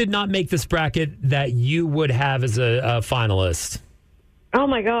 What did not make this bracket that you would have as a finalist? Oh,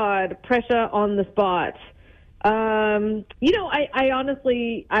 my God. Pressure on the spot. I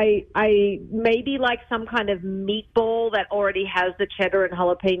honestly, I maybe like some kind of meatball that already has the cheddar and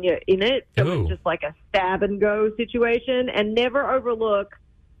jalapeno in it. So Ooh. It's just like a stab and go situation, and never overlook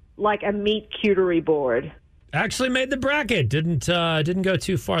like a meat cuterie board. Actually made the bracket. Didn't go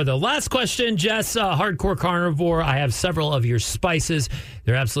too far, though. Last question, Jess. Hardcore Carnivore. I have several of your spices.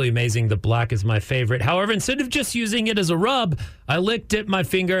 They're absolutely amazing. The black is my favorite. However, instead of just using it as a rub, I dip my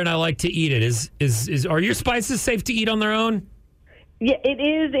finger and I like to eat it. Are your spices safe to eat on their own? Yeah, it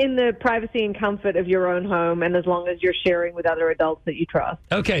is in the privacy and comfort of your own home, and as long as you're sharing with other adults that you trust.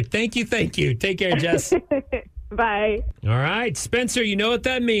 Okay, thank you. Take care, Jess. Bye. All right, Spencer, you know what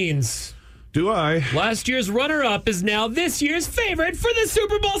that means. Do I? Last year's runner-up is now this year's favorite for the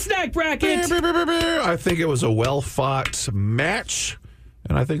Super Bowl snack bracket. I think it was a well-fought match,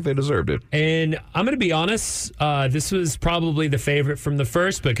 and I think they deserved it. And I'm going to be honest, this was probably the favorite from the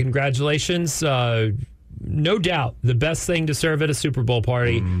first, but congratulations. No doubt the best thing to serve at a Super Bowl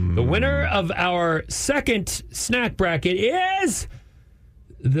party. The winner of our second snack bracket is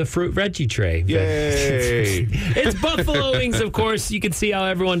the fruit veggie tray. Yay! It's buffalo wings, of course. You can see how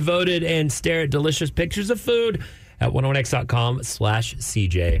everyone voted and stare at delicious pictures of food at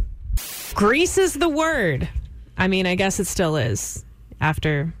 101x.com/CJ. Grease is the word. I mean, I guess it still is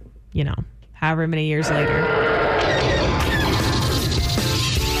after, however many years later.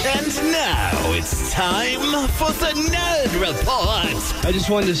 And now it's time for the Nerd Report. I just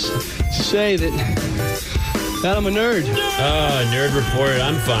wanted to say that That I'm a nerd. Nerd report.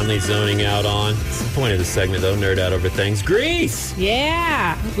 I'm finally zoning out on. It's the point of the segment, though. Nerd out over things. Grease.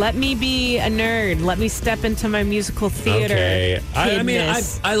 Yeah. Let me be a nerd. Let me step into my musical theater. Okay. I mean,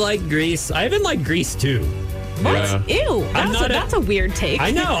 kidness. I like Grease. I even like Grease too. What? Yeah. Ew. That's a weird take.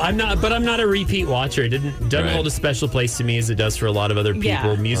 I know. I'm not a repeat watcher. It doesn't hold a special place to me as it does for a lot of other people.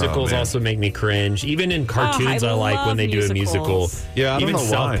 Yeah. Musicals also make me cringe. Even in cartoons, I like when they do a musical. Yeah, I don't even know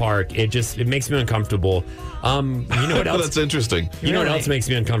South why. Park, it makes me uncomfortable. You know what else? That's interesting. You know what else makes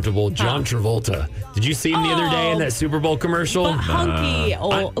me uncomfortable? John Travolta. Did you see him the other day in that Super Bowl commercial? But hunky,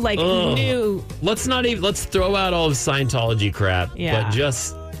 new. Let's throw out all of Scientology crap. Yeah. But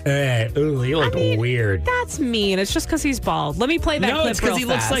just. He looked weird. That's mean. It's just because he's bald. Let me play that clip it's because he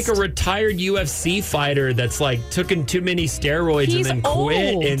looks like a retired UFC fighter that's like taken too many steroids He's and then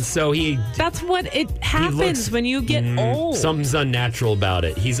quit, old. and so he. That's what it happens when you get old. Something's unnatural about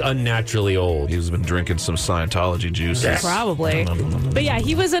it. He's unnaturally old. He's been drinking some Scientology juices. Probably. But yeah,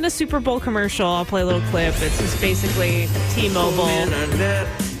 he was in a Super Bowl commercial. I'll play a little clip. It's just basically T-Mobile.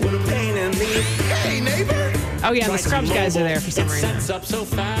 Hey, neighbor. Oh yeah, the Scrubs guys are there for some reason. Sets up so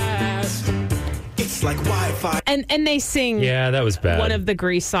fast. It's like Wi-Fi. And they sing Yeah, that was bad. one of the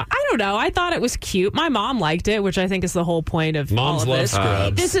Grease songs. I don't know. I thought it was cute. My mom liked it, which I think is the whole point of all Moms of love this.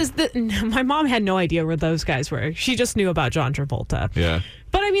 Scrubs. My mom had no idea where those guys were. She just knew about John Travolta. Yeah.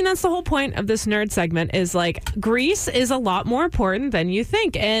 But I mean, that's the whole point of this nerd segment is like Grease is a lot more important than you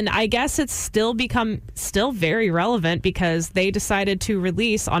think. And I guess it's still very relevant because they decided to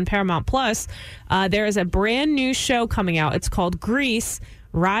release on Paramount Plus. There is a brand new show coming out. It's called Grease,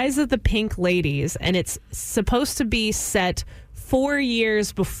 Rise of the Pink Ladies. And it's supposed to be set 4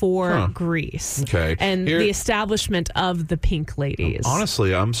 years before Grease. Okay. And the establishment of the Pink Ladies.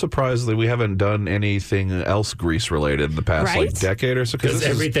 Honestly, I'm surprised that we haven't done anything else Grease related in the past like decade or so. Because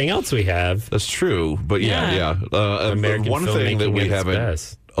everything else we have. That's true. But yeah. American one thing that filmmaking we at its haven't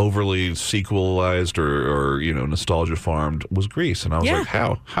best. overly sequelized or nostalgia farmed was Grease. And I was like,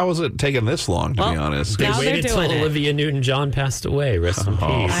 how has it taken this long, to be honest? They Now they're waited till doing it. Olivia Newton-John passed away. Rest in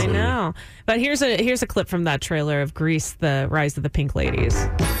peace. I know. But here's a clip from that trailer of Grease, the Rise of the Pink Ladies.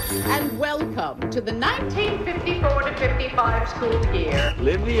 And welcome to the 1954 to 55 school year.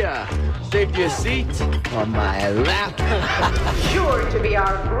 Olivia, save your seat on my lap. Sure to be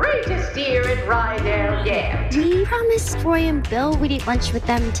our greatest year at Rydell yet. We promised Roy and Bill we'd eat lunch with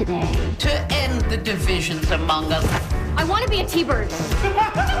them today. To end the divisions among us. I want to be a T-Bird.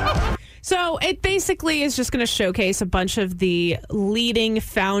 So it basically is just going to showcase a bunch of the leading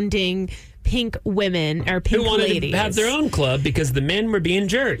founding pink women or pink Who wanted ladies. to have their own club because the men were being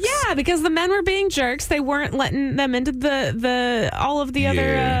jerks. Yeah, because the men were being jerks. They weren't letting them into the all of the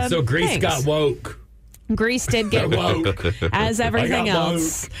other So Grease things. got woke. Grease did get woke, as everything I got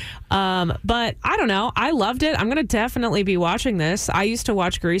else. But I don't know. I loved it. I'm going to definitely be watching this. I used to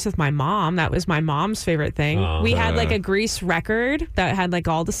watch Grease with my mom. That was my mom's favorite thing. Oh, we had yeah. like a Grease record that had like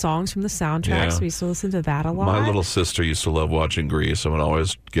all the songs from the soundtrack. Yeah. So we used to listen to that a lot. My little sister used to love watching Grease and would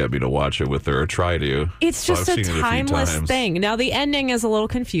always get me to watch it with her or try to. It's So just I've a seen it few timeless times. thing. Now, the ending is a little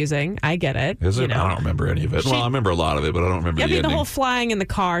confusing. I get it. Is it? You know? I don't remember any of it. Well, I remember a lot of it, but I don't remember I the mean, the ending. whole flying in the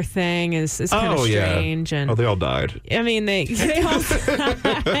car thing is kind of strange. And Oh, they all died. I mean, they all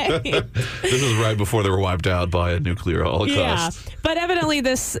died. This is right before they were wiped out by a nuclear holocaust. Yeah, but evidently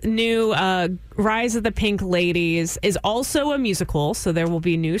this new Rise of the Pink Ladies is also a musical, so there will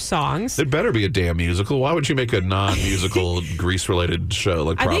be new songs. It better be a damn musical. Why would you make a non-musical Grease-related show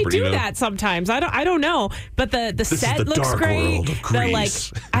like They Property? do that sometimes. I don't know, but the is set the looks dark great. world of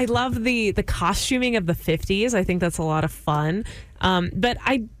Grease. I love the costuming of the 50s. I think that's a lot of fun. But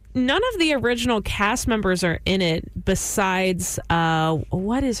none of the original cast members are in it besides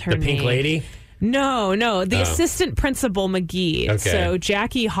what is her The name? Pink Lady? No, the Oh. assistant principal McGee. Okay. So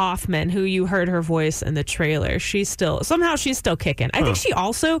Jackie Hoffman, who you heard her voice in the trailer, she's still kicking. I think she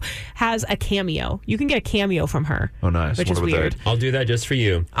also has a cameo. You can get a cameo from her. Oh, nice. Which What is about weird. that? I'll do that just for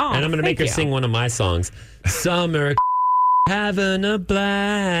you. Oh, and I'm going to make her thank you. sing one of my songs. Summer having a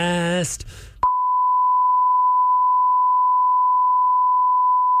blast.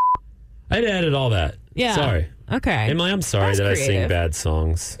 I added all that. Yeah. Sorry. Okay. Emily, I'm sorry That's that I sing creative. bad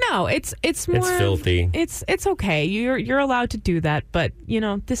songs. No, it's more filthy. It's okay. You're allowed to do that, but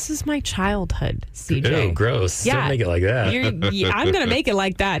this is my childhood, CJ. Ew, gross. Yeah. Don't make it like that. I'm going to make it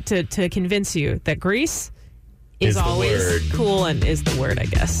like that to convince you that Grease is the always word. cool and is the word, I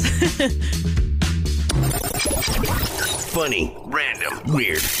guess. Funny, random,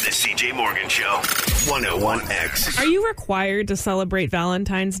 weird. The CJ Morgan Show. 101X. Are you required to celebrate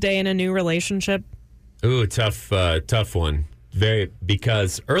Valentine's Day in a new relationship? Ooh, tough one.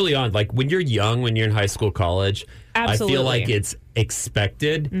 because early on, like when you're young, when you're in high school, college, Absolutely. I feel like it's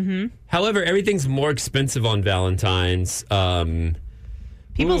expected. Mm-hmm. However, everything's more expensive on Valentine's.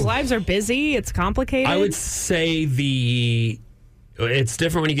 People's lives are busy. It's complicated. I would say it's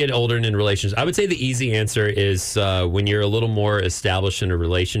different when you get older and in relationships. I would say the easy answer is when you're a little more established in a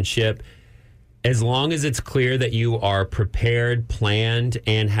relationship. As long as it's clear that you are prepared, planned,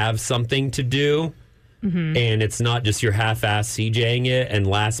 and have something to do, and it's not just your half-ass CJing it and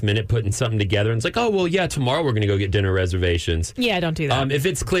last minute putting something together, and it's like, oh, well, yeah, tomorrow we're going to go get dinner reservations. Yeah, don't do that. If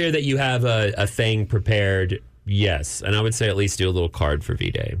it's clear that you have a thing prepared, yes. And I would say at least do a little card for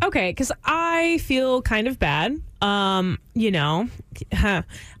V-Day. Okay, because I feel kind of bad. I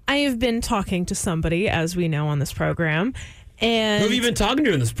have been talking to somebody, as we know on this program. And who have you been talking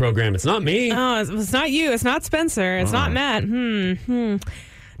to in this program? It's not me. Oh, it's not you. It's not Spencer. It's not Matt.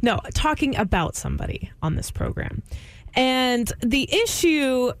 No, talking about somebody on this program. And the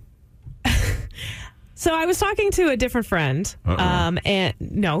issue... So I was talking to a different friend,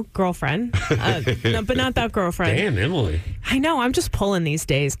 girlfriend, but not that girlfriend. Damn, Emily. I know. I'm just pulling these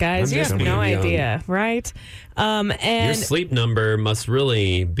days, guys. You have no idea, right? And your sleep number must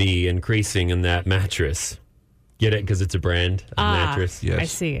really be increasing in that mattress. Get it? Because it's a brand of mattress. Yes. I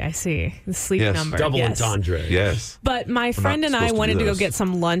see. The sleep number. Double entendre. Yes. But my friend and I wanted to go get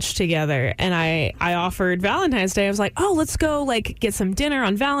some lunch together, and I offered Valentine's Day. I was like, oh, let's go get some dinner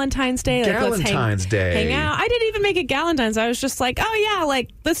on Valentine's Day. Valentine's Day. Hang out. I didn't even make it Galentine's. I was just like, oh, yeah,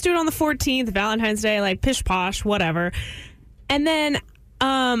 let's do it on the 14th, Valentine's Day, pish posh, whatever. And then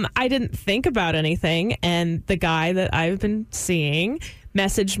I didn't think about anything, and the guy that I've been seeing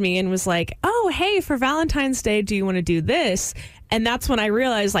messaged me and was like, oh, hey, for Valentine's Day, do you want to do this? And that's when I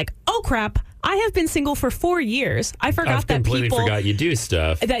realized, oh, crap, I have been single for 4 years. I forgot that completely forgot you do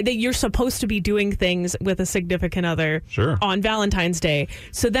stuff. That you're supposed to be doing things with a significant other on Valentine's Day.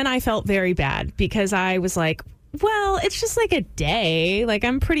 So then I felt very bad because I was like, well, it's just a day.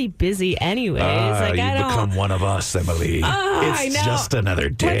 I'm pretty busy anyways. You become one of us, Emily. It's just another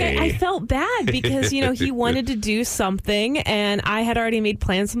day. I felt bad because, he wanted to do something and I had already made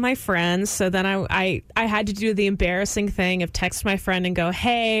plans with my friends. So then I had to do the embarrassing thing of text my friend and go,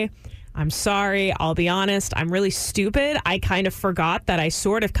 hey, I'm sorry. I'll be honest. I'm really stupid. I kind of forgot that I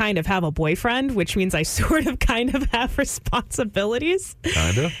sort of kind of have a boyfriend, which means I sort of kind of have responsibilities.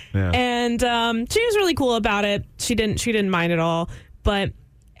 Kind of, yeah. And she was really cool about it. She didn't mind at all. But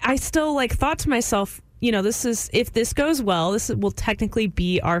I still thought to myself, if this goes well, this will technically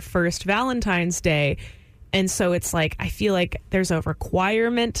be our first Valentine's Day. And so it's I feel like there's a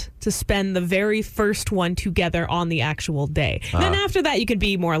requirement to spend the very first one together on the actual day. Then after that, you can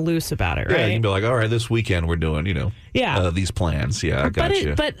be more loose about it, right? Yeah, you can be like, all right, this weekend we're doing, these plans. Yeah, I got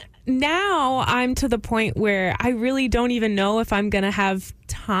you. But now I'm to the point where I really don't even know if I'm going to have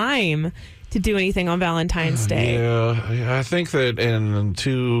time to do anything on Valentine's Day. Yeah, I think that in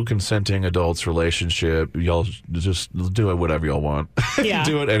two consenting adults' relationship, y'all just do it whatever y'all want. Yeah.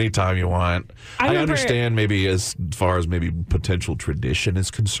 Do it anytime you want. I understand maybe as far as maybe potential tradition is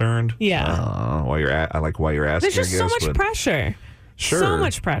concerned. Yeah. Why you're asking. There's just so much pressure. Sure. So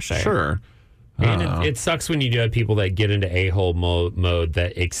much pressure. Sure. And it sucks when you do have people that get into a-hole mode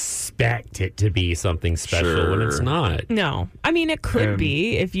that expect it to be something special when it's not. No. I mean, it could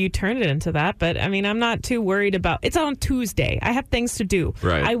be if you turn it into that, but I mean, I'm not too worried about it's on Tuesday. I have things to do.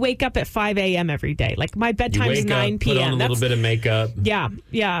 Right. I wake up at 5 a.m. every day. My bedtime is 9 p.m. Put on a little bit of makeup. Yeah.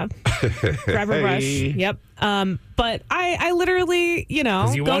 Grab a brush. Yep. But I literally,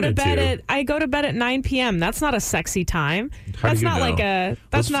 go to bed at 9 p.m. That's not a sexy time. That's not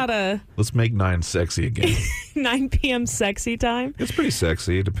Let's make 9 sexy again. 9 p.m. sexy time. It's pretty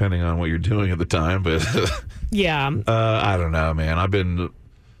sexy depending on what you're doing at the time, but yeah. I don't know, man. I've been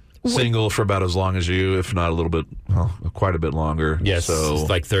single for about as long as you, if not a little bit, quite a bit longer. Yes, so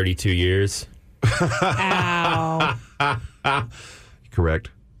 32 years. Ow. Correct.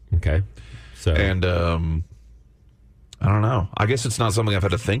 Okay. So and I don't know. I guess it's not something I've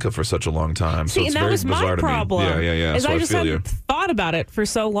had to think of for such a long time. See, so it's and that very was my bizarre problem. To me. Yeah. Is So I just feel hadn't thought about it for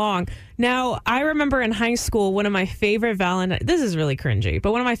so long. Now, I remember in high school, one of my favorite Valentines, this is really cringy,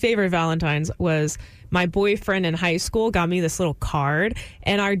 but one of my favorite Valentines was my boyfriend in high school got me this little card,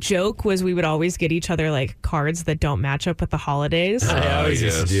 and our joke was we would always get each other cards that don't match up with the holidays. I always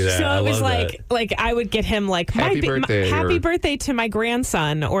used to do that. So it was I would get him happy birthday to my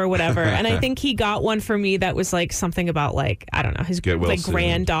grandson or whatever, and I think he got one for me that was something about I don't know, his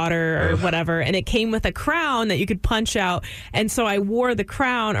granddaughter or whatever, and it came with a crown that you could punch out, and so I wore the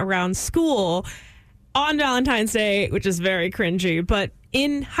crown around school on Valentine's Day, which is very cringy, but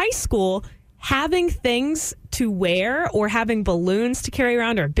in high school, having things to wear or having balloons to carry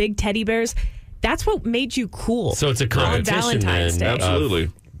around or big teddy bears, that's what made you cool. So it's a competition on Valentine's then. Day. Absolutely.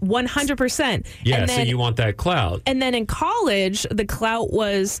 100%. Yeah, And so then- you want that clout. And then in college, the clout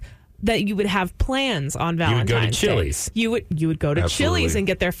was that you would have plans on You would Valentine's go to Day. Chili's. You would go to Absolutely. Chili's and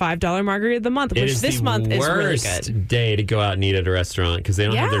get their $5 margarita of the month, It which is this the month is really worst good. day to go out and eat at a restaurant because they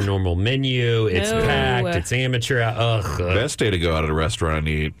don't have Yeah. their normal menu. It's No. packed. It's amateur. Ugh. Best day to go out at a restaurant and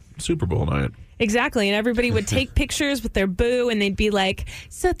eat Super Bowl night. Exactly. And everybody would take pictures with their boo and they'd be like,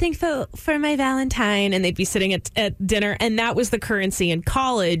 so thankful for my Valentine. And they'd be sitting at dinner. And that was the currency in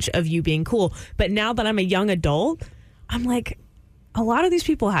college of you being cool. But now that I'm a young adult, I'm like, a lot of these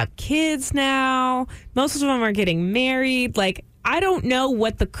people have kids now. Most of them are getting married. Like, I don't know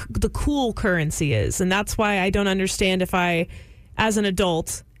what the cool currency is. And that's why I don't understand if I, as an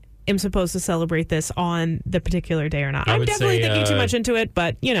adult, am supposed to celebrate this on the particular day or not. I I'm would definitely say, thinking too much into it,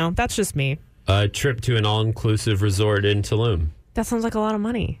 but, that's just me. A trip to an all-inclusive resort in Tulum. That sounds like a lot of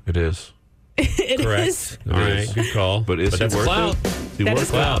money. It is. It Correct. is. All right, good call. But is it that's worth clout. it? That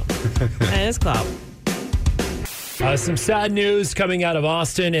is clout. That is clout. Some sad news coming out of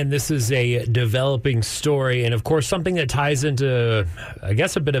Austin, and this is a developing story, and of course something that ties into, I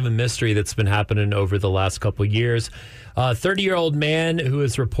guess, a bit of a mystery that's been happening over the last couple of years. A 30-year-old man who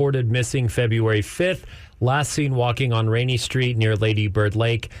is reported missing February 5th, last seen walking on Rainy Street near Lady Bird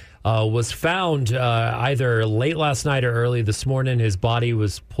Lake, was found either late last night or early this morning. His body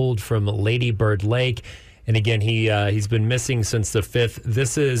was pulled from Lady Bird Lake, and again, he's been missing since the 5th.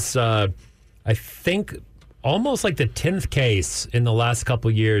 This is, I think, almost like the 10th case in the last couple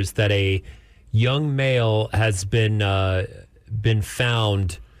years that a young male has been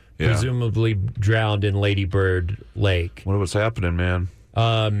found, presumably drowned in Lady Bird Lake. What was happening, man?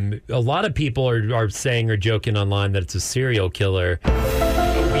 A lot of people are saying or joking online that it's a serial killer.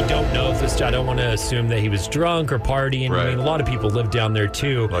 We don't know if this. I don't want to assume that he was drunk or partying. Right. I mean, a lot of people live down there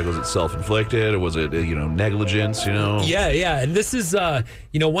too. Like, was it self-inflicted or was it, negligence, Yeah. And this is, one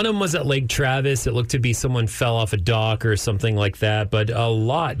of them was at Lake Travis. It looked to be someone fell off a dock or something like that. But a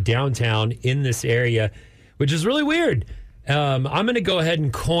lot downtown in this area, which is really weird. I'm going to go ahead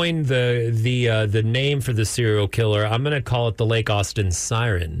and coin the name for the serial killer. I'm going to call it the Lake Austin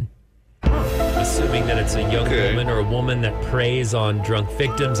Siren. Assuming that it's a young woman or a woman that preys on drunk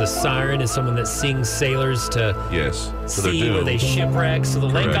victims. A siren is someone that sings sailors to sea where they shipwreck. So the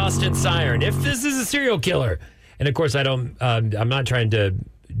Lake Austin Siren, if this is a serial killer. And of course, I'm not trying to,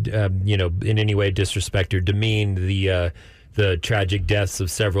 in any way disrespect or demean the tragic deaths of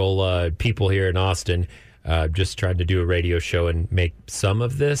several people here in Austin. Just trying to do a radio show and make some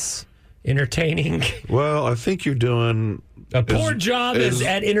of this entertaining. Well, I think you're doing a poor job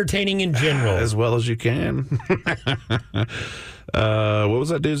at entertaining in general. As well as you can. What was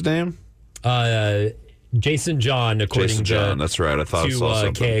that dude's name? Jason John, according to that's right. I thought I saw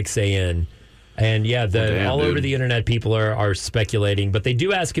something. KXAN. And yeah, all over the internet, people are speculating. But they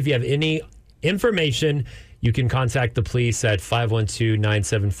do ask if you have any information. You can contact the police at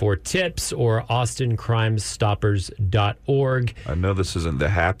 512-974-TIPS or austincrimestoppers.org. I know this isn't the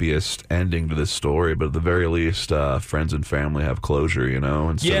happiest ending to this story, but at the very least, friends and family have closure,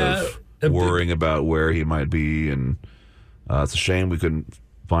 instead of worrying about where he might be. And it's a shame we couldn't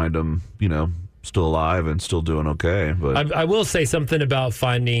find him, still alive and still doing okay. But I will say something about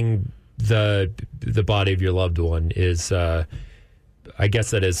finding the body of your loved one is... I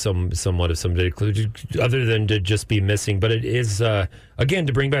guess that is somewhat of some other than to just be missing. But it is, again,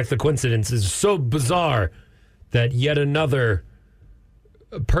 to bring back the coincidence, is so bizarre that yet another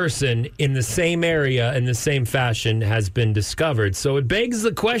person in the same area in the same fashion has been discovered. So it begs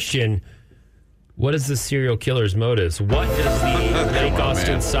the question, what is the serial killer's motives? What does the Lake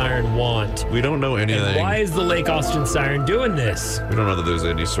Austin Siren want? We don't know anything. And why is the Lake Austin Siren doing this? We don't know that there's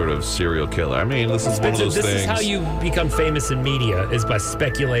any sort of serial killer. I mean, this is one of those things. This is how you become famous in media, is by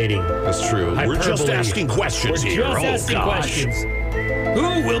speculating. That's true. Hyperbole. We're just asking questions here. We're just asking questions.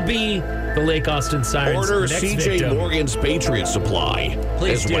 Who will be the Lake Austin Siren's Order next CJ victim? Morgan's Patriot Supply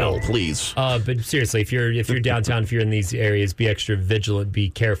Please as do. well, please. But seriously, if you're downtown, if you're in these areas, be extra vigilant, be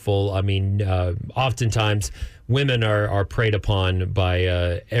careful. I mean, oftentimes women are preyed upon by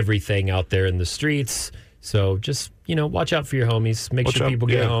everything out there in the streets. So just, watch out for your homies. Make sure people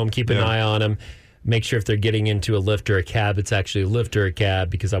get home. Keep an eye on them. Make sure if they're getting into a Lyft or a cab, it's actually a Lyft or a cab,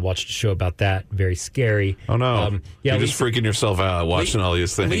 because I watched a show about that. Very scary. Oh, no. You're just freaking yourself out watching all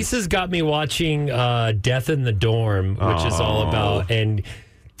these things. Lisa's got me watching Death in the Dorm, which is all about... and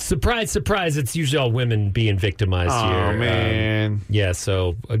Surprise, surprise, it's usually all women being victimized here. Oh, man. Yeah,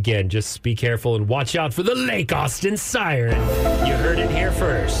 so again, just be careful and watch out for the Lake Austin Siren. You heard it here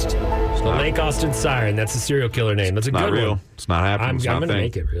first. The Lake Austin Siren, that's a serial killer name. That's a good real. one. It's not happening. I'm going to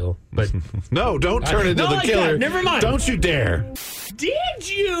make it real. But no, don't turn into the killer. Never mind. Don't you dare. Did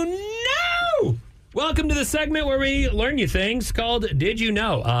you know? Welcome to the segment where we learn you things called Did You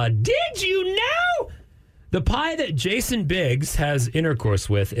Know? Did you know? The pie that Jason Biggs has intercourse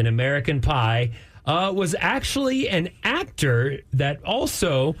with in American Pie was actually an actor that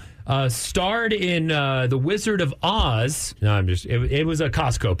also starred in The Wizard of Oz. No, it was a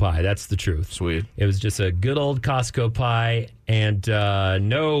Costco pie. That's the truth. Sweet. It was just a good old Costco pie, and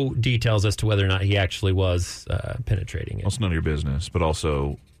no details as to whether or not he actually was penetrating it. Well, it's none of your business, but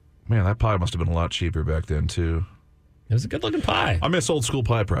also, man, that pie must have been a lot cheaper back then, too. It was a good-looking pie. I miss old school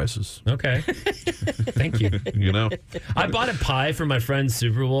pie prices. Okay. Thank you. You know? I bought a pie for my friend's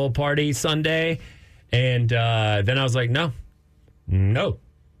Super Bowl party Sunday, and then I was like, no.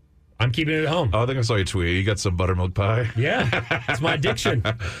 I'm keeping it at home. Oh, I think I saw your tweet. You got some buttermilk pie? Yeah. It's my addiction.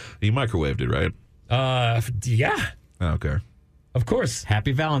 You microwaved it, right? Yeah. Oh, okay. Of course.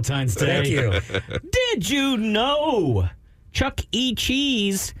 Happy Valentine's Day. Thank you. Did you know Chuck E.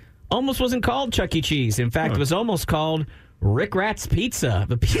 Cheese almost wasn't called Chuck E. Cheese? In fact, it was almost called Rick Rat's Pizza.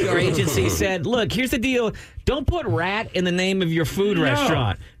 The PR agency said, look, here's the deal. Don't put rat in the name of your food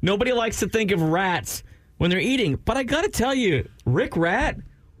restaurant. Nobody likes to think of rats when they're eating. But I got to tell you, Rick Rat,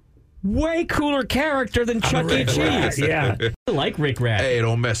 way cooler character than Chuck E. Cheese. Yeah. I like Rick Rat. Hey,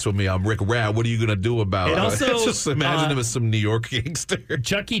 don't mess with me. I'm Rick Rat. What are you going to do about it? Also, just imagine him as some New York gangster.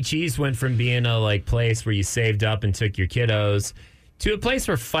 Chuck E. Cheese went from being a place where you saved up and took your kiddos to a place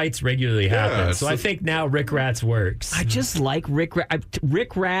where fights regularly happen. So I think now Rick Rat's works. I just like Rick Rat.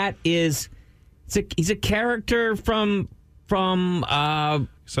 Rick Rat he's a character from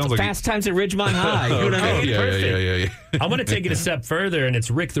Fast Times at Ridgemont High. You know what I mean? Yeah. I'm going to take it a step further, and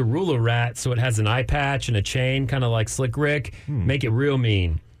it's Rick the Ruler Rat, so it has an eye patch and a chain, kind of like Slick Rick. Make it real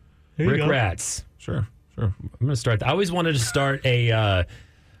mean. Rick Rats. Sure. I'm going to start that. I always wanted to start a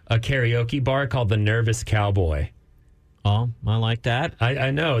karaoke bar called the Nervous Cowboy. Oh, I like that.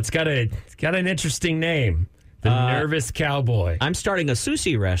 I know. It's got an interesting name. The Nervous Cowboy. I'm starting a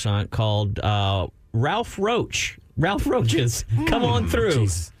sushi restaurant called Ralph Roach. Ralph Roaches. Come on through.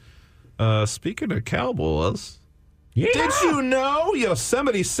 Speaking of cowboys, yeah. Did you know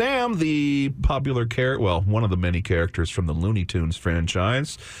Yosemite Sam, the popular one of the many characters from the Looney Tunes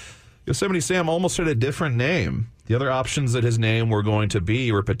franchise, Yosemite Sam almost had a different name. The other options that his name were going to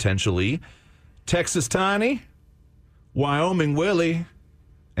be were potentially Texas Tiny, Wyoming Willie,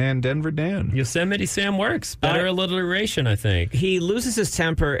 and Denver Dan. Yosemite Sam works. Better alliteration, I think. He loses his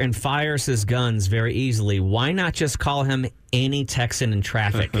temper and fires his guns very easily. Why not just call him any Texan in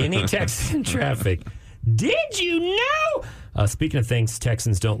traffic? Any Texan in traffic. Did you know? Speaking of things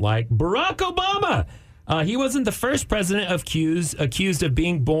Texans don't like, Barack Obama. He wasn't the first president accused of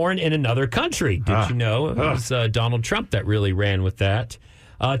being born in another country. Did you know? It was Donald Trump that really ran with that.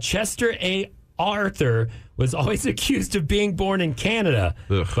 Chester A. Arthur was always accused of being born in Canada,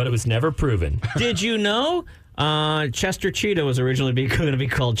 but it was never proven. Did you know Chester Cheetah was originally going to be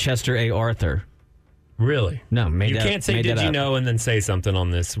called Chester A. Arthur? Really? No, you can't say "Did you know" and then say something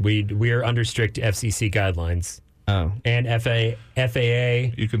on this. We are under strict FCC guidelines. Oh, and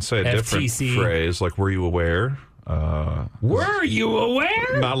FAA. You can say a different FTC. phrase like "Were you aware?" Were you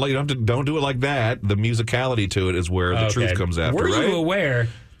aware? Not like don't do it like that. The musicality to it is where the truth comes after. Were right? you aware?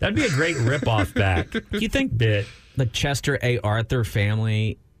 That'd be a great rip-off back. Do you think the Chester A. Arthur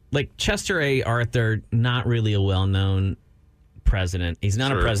family, like Chester A. Arthur, not really a well-known president. He's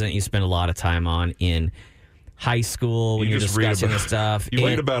not a president you spend a lot of time on in high school when you're discussing this stuff. You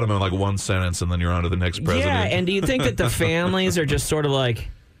read about him in like one sentence and then you're on to the next president. Yeah, and do you think that the families are just sort of like,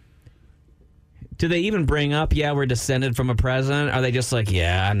 do they even bring up, we're descended from a president? Are they just like,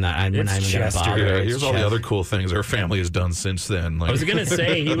 we're not even going to bother? Here's all the other cool things our family has done since then. Like, I was going to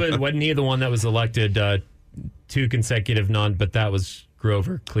say, wasn't he the one that was elected 2 consecutive but that was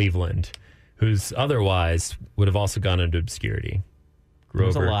Grover Cleveland, who's otherwise would have also gone into obscurity.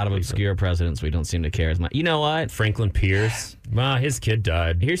 There's a lot of obscure presidents we don't seem to care as much. You know what? Franklin Pierce. His kid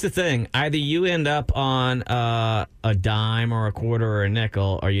died. Here's the thing. Either you end up on a dime or a quarter or a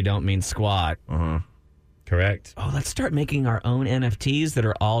nickel, or you don't mean squat. Correct. Oh, let's start making our own NFTs that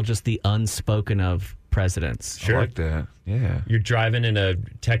are all just the unspoken of presidents. Sure. I like that. Yeah. You're driving in a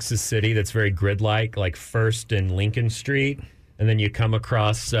Texas city that's very grid-like, like First and Lincoln Street, and then you come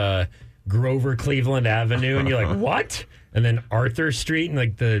across Grover Cleveland Avenue, and you're like, what? And then Arthur Street and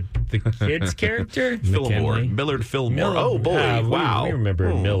like the kid's character? Fillmore. Millard Fillmore. Oh, boy. Wow. We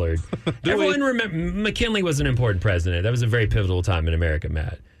remember Millard. Everyone remember McKinley was an important president. That was a very pivotal time in America,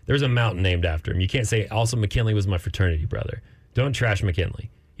 Matt. There's a mountain named after him. You can't say, also, McKinley was my fraternity brother. Don't trash McKinley.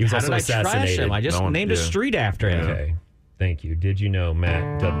 He was also assassinated. Trash him? I just named a street after him. Okay. Thank you. Did you know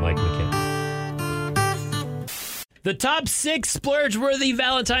Matt doesn't like McKinley? The top 6 splurge-worthy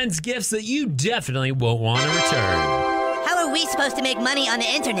Valentine's gifts that you definitely won't want to return. How are we supposed to make money on the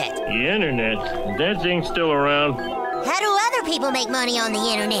internet? The internet? That thing's still around. How do other people make money on the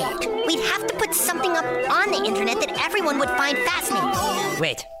internet? We'd have to put something up on the internet that everyone would find fascinating.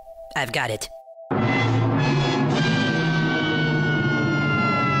 Wait, I've got it.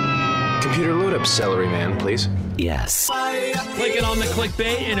 Computer load up Celery Man, please. Yes. Clicking on the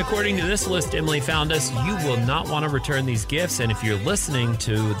clickbait, and according to this list Emily found us, you will not want to return these gifts. And if you're listening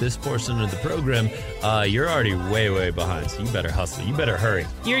to this portion of the program, you're already way, way behind. So you better hustle. You better hurry.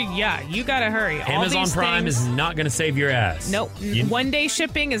 You gotta hurry. Amazon Prime is not going to save your ass. Nope. One-day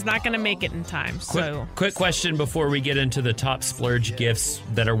shipping is not going to make it in time. Quick question before we get into the top splurge gifts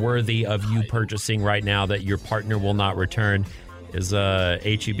that are worthy of you purchasing right now that your partner will not return. Is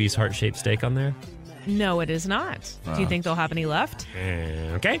H-E-B's heart-shaped steak on there? No, it is not. Do you think they'll have any left?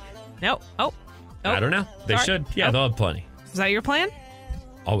 Okay. No. Oh. I don't know. They should. Yeah, they'll have plenty. Is that your plan?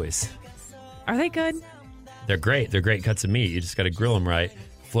 Always. Are they good? They're great. They're great cuts of meat. You just got to grill them right.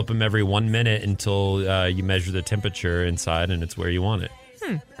 Flip them every 1 minute until you measure the temperature inside, and it's where you want it.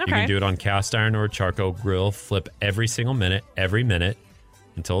 Okay. You can do it on cast iron or a charcoal grill. Flip every single minute, every minute,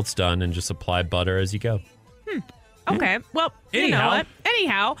 until it's done, and just apply butter as you go. Okay. Well, you know what?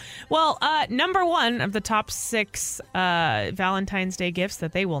 Anyhow, well, number 1 of the top 6 Valentine's Day gifts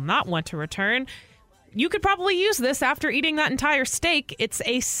that they will not want to return. You could probably use this after eating that entire steak.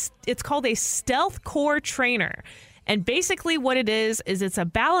 It's called a Stealth Core Trainer. And basically what it is it's a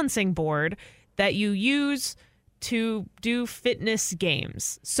balancing board that you use to do fitness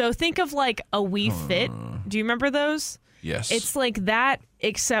games. So think of like a Wii Fit. Do you remember those? Yes. It's like that,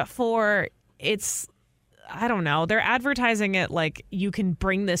 except for I don't know. They're advertising it like you can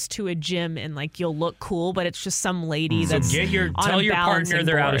bring this to a gym and like you'll look cool, but it's just some lady that's tell your partner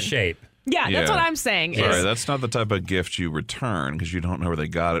they're out of shape. Yeah, that's what I'm saying. Sorry, that's not the type of gift you return because you don't know where they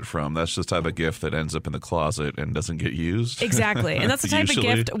got it from. That's the type of gift that ends up in the closet and doesn't get used. Exactly. And that's the type of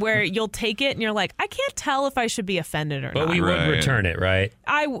gift where you'll take it and you're like, I can't tell if I should be offended or not. But we would return it, right?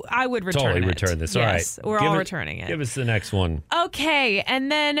 I would return it. Totally return this. Yes, all right. We're all returning it. Give us the next one. Okay.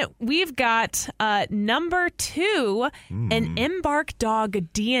 And then we've got number 2, an Embark Dog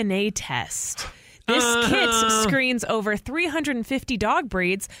DNA test. This kit screens over 350 dog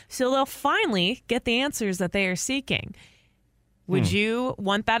breeds, so they'll finally get the answers that they are seeking. Would you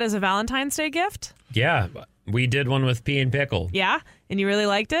want that as a Valentine's Day gift? Yeah, we did one with Pea and Pickle. Yeah? And you really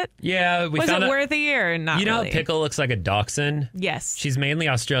liked it? Yeah. Was it worthy or not You know really? how Pickle looks like a dachshund? Yes. She's mainly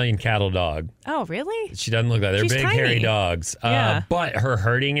Australian cattle dog. Oh, really? She doesn't look like they're She's big, tiny. hairy dogs. Yeah. But her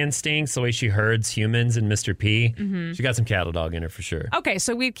herding instincts, the way she herds humans and Mr. P, Mhm. she got some cattle dog in her for sure. Okay,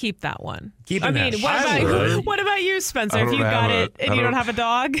 so we'd keep that one. Keeping that. What about you, Spencer? If you got it and you don't have a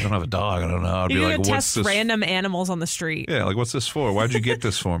dog? I don't have a dog. I don't know. I'd be You're like, going to what's test this? random animals on the street. Yeah, like, what's this for? Why'd you get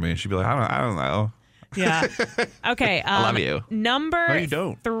this for me? And she'd be like, I don't know. Yeah. Okay. I love you. Number No, you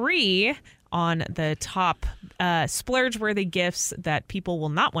don't. 3 on the top splurge-worthy gifts that people will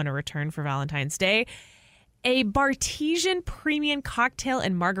not want to return for Valentine's Day. A Bartesian premium cocktail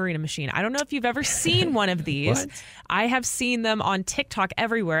and margarita machine. I don't know if you've ever seen one of these. What? I have seen them on TikTok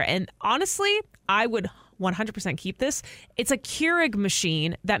everywhere. And honestly, I would 100% keep this. It's a Keurig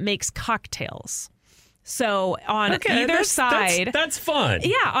machine that makes cocktails. So on either side... That's fun.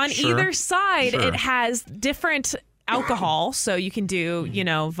 Yeah, on Sure. either side, Sure. it has different alcohol. So you can do,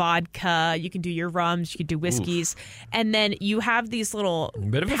 vodka, you can do your rums, you can do whiskeys. And then you have these little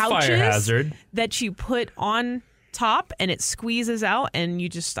Bit of a pouches fire hazard. that you put on top and it squeezes out and you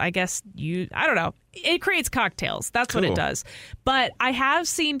just, I don't know. It creates cocktails. That's what it Cool. does. But I have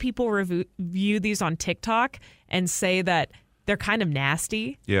seen people review these on TikTok and say that they're kind of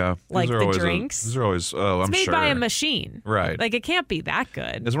nasty. Yeah. Like these are the always drinks. These are always, It's I'm made sure. by a machine. Right. Like it can't be that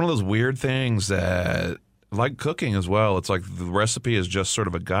good. It's one of those weird things that, like cooking as well, it's like the recipe is just sort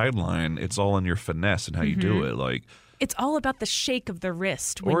of a guideline. It's all in your finesse and how you do it. Like, It's all about the shake of the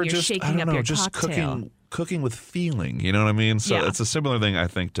wrist when or you're just, shaking I don't up know, your just cocktail. cooking with feeling. You know what I mean? So Yeah. it's a similar thing, I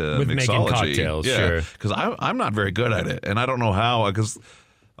think, to With making mixology. cocktails, yeah. sure. Because I'm not very good at it, and I don't know how. Because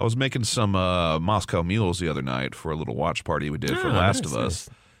I was making some Moscow mules the other night for a little watch party we did for Last of Us,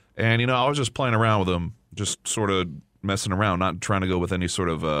 and I was just playing around with them, just sort of messing around, not trying to go with any sort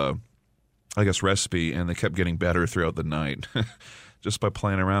of recipe, and they kept getting better throughout the night just by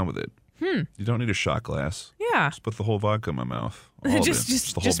playing around with it. You don't need a shot glass. Yeah. Just put the whole vodka in my mouth. All of it.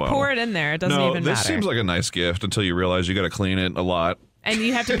 just the whole bottle. pour it in there. It doesn't even this matter. seems like a nice gift until you realize you got to clean it a lot. And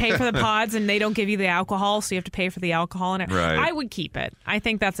you have to pay for the pods, and they don't give you the alcohol, so you have to pay for the alcohol in it. Right. I would keep it. I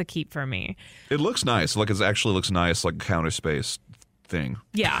think that's a keep for me. It looks nice. Like it actually looks nice, like a counter space thing.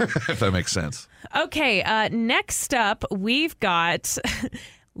 Yeah. If that makes sense. Okay, next up, we've got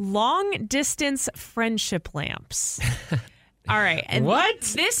long-distance friendship lamps. All right. And what?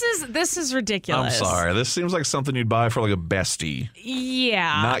 This is ridiculous. I'm sorry. This seems like something you'd buy for like a bestie.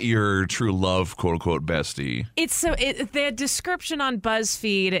 Yeah. Not your true love, quote unquote, bestie. The description on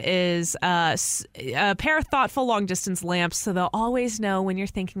BuzzFeed is a pair of thoughtful long distance lamps, so they'll always know when you're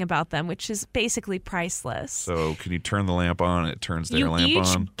thinking about them, which is basically priceless. So can you turn the lamp on and it turns their lamp You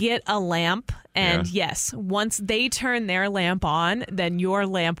on? each get a lamp, and yes, once they turn their lamp on, then your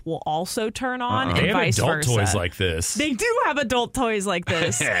lamp will also turn on, and They have vice adult versa. toys like this. They do have adult toys like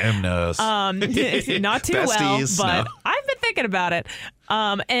this. Not too Besties, well, but no. I've been thinking about it.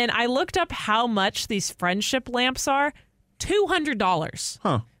 And I looked up how much these friendship lamps are.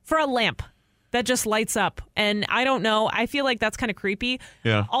 $200 for a lamp that just lights up. And I don't know. I feel like that's kind of creepy.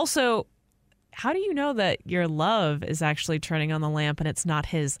 Yeah. Also, how do you know that your love is actually turning on the lamp and it's not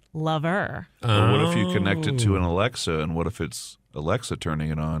his lover? Well, what if you connect it to an Alexa, and what if it's Alexa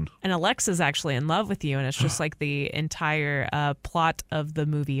turning it on? And Alexa's actually in love with you, and it's just like the entire plot of the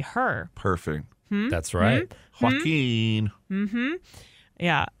movie Her. Perfect. That's right. Joaquin. Mm-hmm.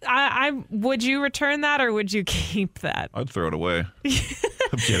 Yeah. I would you return that, or would you keep that? I'd throw it away.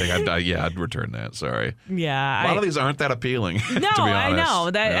 I'm kidding. I'd return that. Sorry. Yeah. A lot of these aren't that appealing. No, to be honest. I know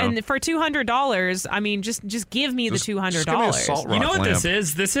that, You know? and for $200, I mean, just give me the $200. just give me a salt You know rock what lamp. this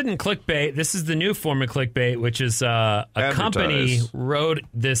is? This isn't clickbait. This is the new form of clickbait, which is a company Advertise. wrote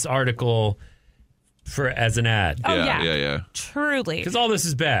this article as an ad. Oh, yeah. Yeah. Truly. Because all this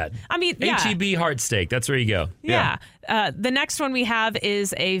is bad. I mean, yeah. HEB Heart Steak. That's where you go. Yeah. The next one we have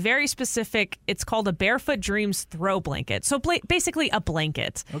is a very specific, it's called a Barefoot Dreams throw blanket. So basically a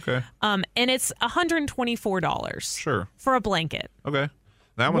blanket. Okay. And it's $124. Sure. For a blanket. Okay.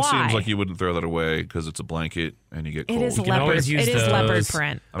 That one Why? seems like you wouldn't throw that away because it's a blanket and you get cold. It is You can leopard. always use It is leopard those.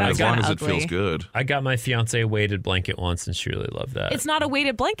 print. I mean, That's as long kinda as it ugly. feels good. I got my fiance a weighted blanket once, and she really loved that. It's not a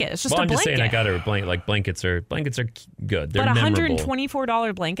weighted blanket. It's just well, a I'm just blanket. saying I got her a blanket. Like blankets are good. They're but memorable.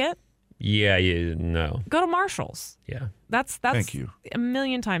 $124 blanket? Yeah, no. Go to Marshall's. Yeah. That's Thank you. a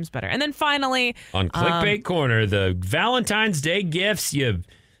million times better. And then finally, On Clickbait Corner, the Valentine's Day gifts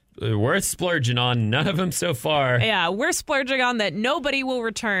worth splurging on. None of them so far. yeah, we're splurging on that nobody will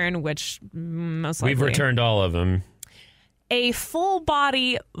return, which most likely. We've returned all of them. A full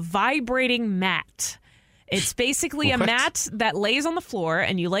body vibrating mat. It's basically a What? mat that lays on the floor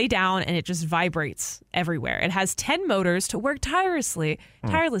and you lay down and it just vibrates everywhere. It has 10 motors to work tirelessly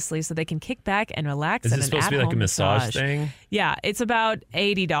so they can kick back and relax. Is at this an supposed to be like a at-home massage thing? Yeah, it's about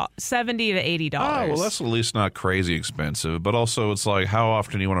 $70 to $80. Oh, well, that's at least not crazy expensive. But also, it's like, how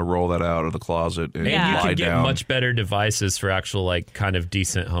often do you want to roll that out of the closet and Maybe you lie can get down? much better devices for actual, like, kind of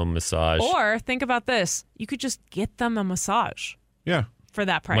decent home massage. Or think about this: you could just get them a massage Yeah. for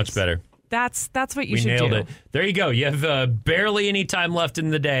that price. Much better. That's what you We should nailed do. it. There you go. You have barely any time left in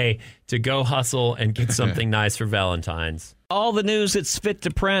the day to go hustle and get something nice for Valentine's. All the news that's fit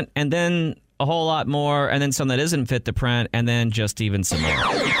to print, and then a whole lot more, and then some that isn't fit to print, and then just even some more.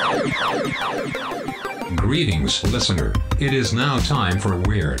 Greetings, listener. It is now time for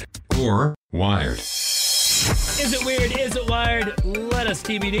Weird or Wired. Is it weird? Is it wired? Let us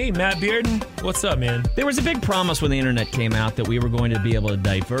TBD. Matt Bearden, what's up, man? There was a big promise when the internet came out that we were going to be able to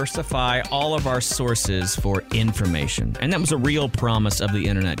diversify all of our sources for information. And that was a real promise of the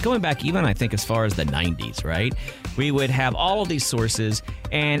internet. Going back even, I think, as far as the 90s, right? We would have all of these sources,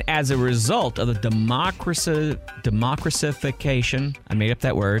 and as a result of the democratization, I made up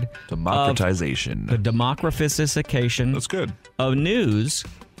that word. Democratization. The democratization. That's good. Of news,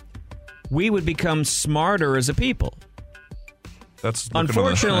 we would become smarter as a people. That's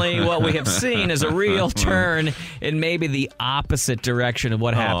unfortunately what we have seen is a real turn in maybe the opposite direction of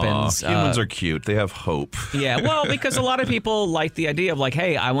what happens. Humans are cute. They have hope. Yeah, well, because a lot of people like the idea of like,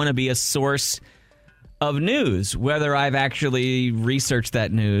 hey, I want to be a source of news, whether I've actually researched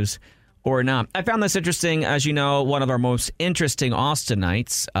that news or not. I found this interesting. As you know, one of our most interesting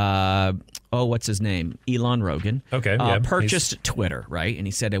Austinites, what's his name? Elon Rogan. Okay, purchased Twitter, right? And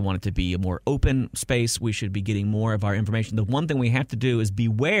he said they want it to be a more open space. We should be getting more of our information. The one thing we have to do is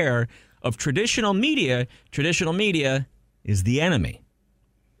beware of traditional media. Traditional media is the enemy.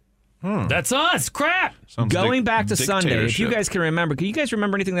 That's us. Crap. Going back to Sunday, if you dictatorship. guys can you guys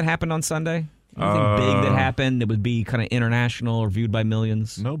remember anything that happened on Sunday? Anything big that happened that would be kind of international or viewed by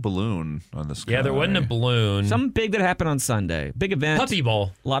millions? No balloon on the sky. Yeah, there wasn't a balloon. Something big that happened on Sunday. Big event. Puppy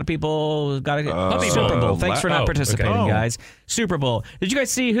Bowl. A lot of people got a Puppy Super Bowl. Bowl. Thanks for not participating, okay. guys. Super Bowl. Did you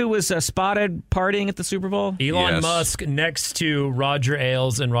guys see who was spotted partying at the Super Bowl? Elon Musk next to Roger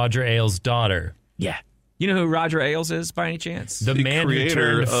Ailes and Roger Ailes' daughter. Yeah. You know who Roger Ailes is by any chance? The man who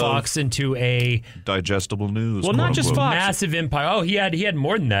turned Fox into a digestible news. Well, not just Fox. Massive empire. Oh, he had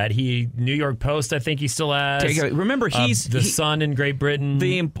more than that. New York Post, I think he still has. Remember, he's the Sun in Great Britain.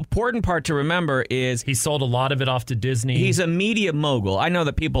 The important part to remember is he sold a lot of it off to Disney. He's a media mogul. I know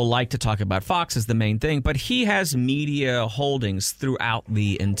that people like to talk about Fox as the main thing, but he has media holdings throughout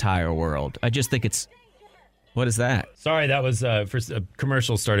the entire world. I just think it's... What is that? Sorry, that was first a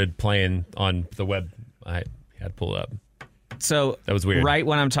commercial started playing on the web. I had to pull it up. So that was weird. Right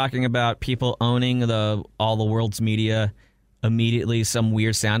when I'm talking about people owning all the world's media, immediately some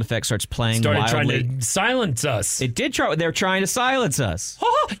weird sound effect starts playing. Started wildly. trying to silence us. It did try. They're trying to silence us.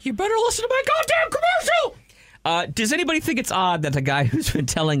 Oh, you better listen to my goddamn commercial. Does anybody think it's odd that the guy who's been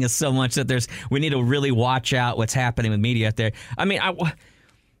telling us so much that we need to really watch out what's happening with media out there? I mean,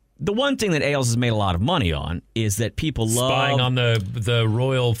 the one thing that Ailes has made a lot of money on is that people love... Spying on the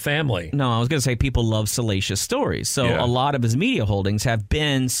royal family. No, I was going to say people love salacious stories. So a lot of his media holdings have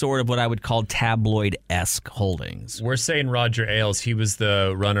been sort of what I would call tabloid-esque holdings. We're saying Roger Ailes, he was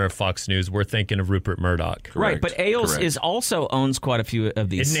the runner of Fox News. We're thinking of Rupert Murdoch. Right, but Ailes also owns quite a few of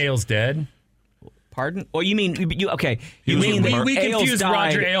these... Isn't Ailes dead? Pardon? Well, you mean... Okay. We Ailes confused died.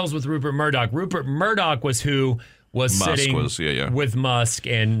 Roger Ailes with Rupert Murdoch. Rupert Murdoch was who... was Musk sitting with Musk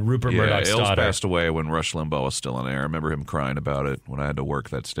and Rupert Murdoch's Ailes daughter. passed away when Rush Limbaugh was still on air. I remember him crying about it when I had to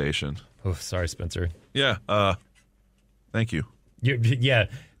work that station. Oh, sorry, Spencer. Yeah. Thank you. Hey,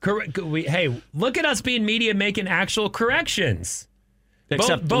 look at us being media making actual corrections.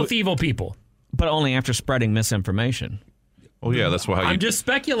 Except both evil people. But only after spreading misinformation. Oh, yeah, that's why I'm just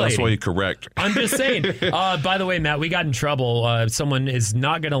speculating. That's why you correct. I'm just saying. By the way, Matt, we got in trouble. Someone is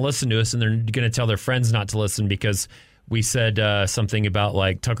not going to listen to us, and they're going to tell their friends not to listen because we said something about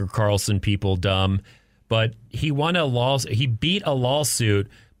like Tucker Carlson people dumb. But he beat a lawsuit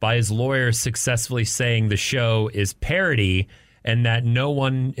by his lawyer successfully saying the show is parody and that no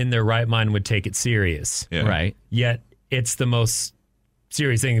one in their right mind would take it serious. Yeah. Right. Yet it's the most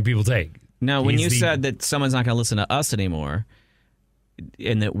serious thing that people take. Now, when you said that someone's not going to listen to us anymore,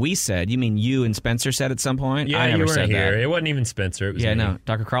 and that we said, you mean you and Spencer said at some point? Yeah, I never you weren't said here. that. It wasn't even Spencer. It was me. No.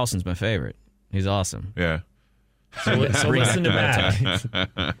 Tucker Carlson's my favorite. He's awesome. Yeah. So listen to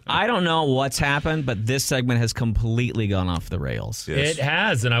Matt. I don't know what's happened, but this segment has completely gone off the rails. Yes. It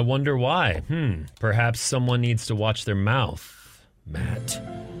has, and I wonder why. Perhaps someone needs to watch their mouth, Matt.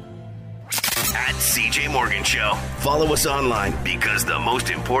 At CJ Morgan Show. Follow us online because the most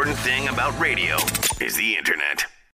important thing about radio is the internet.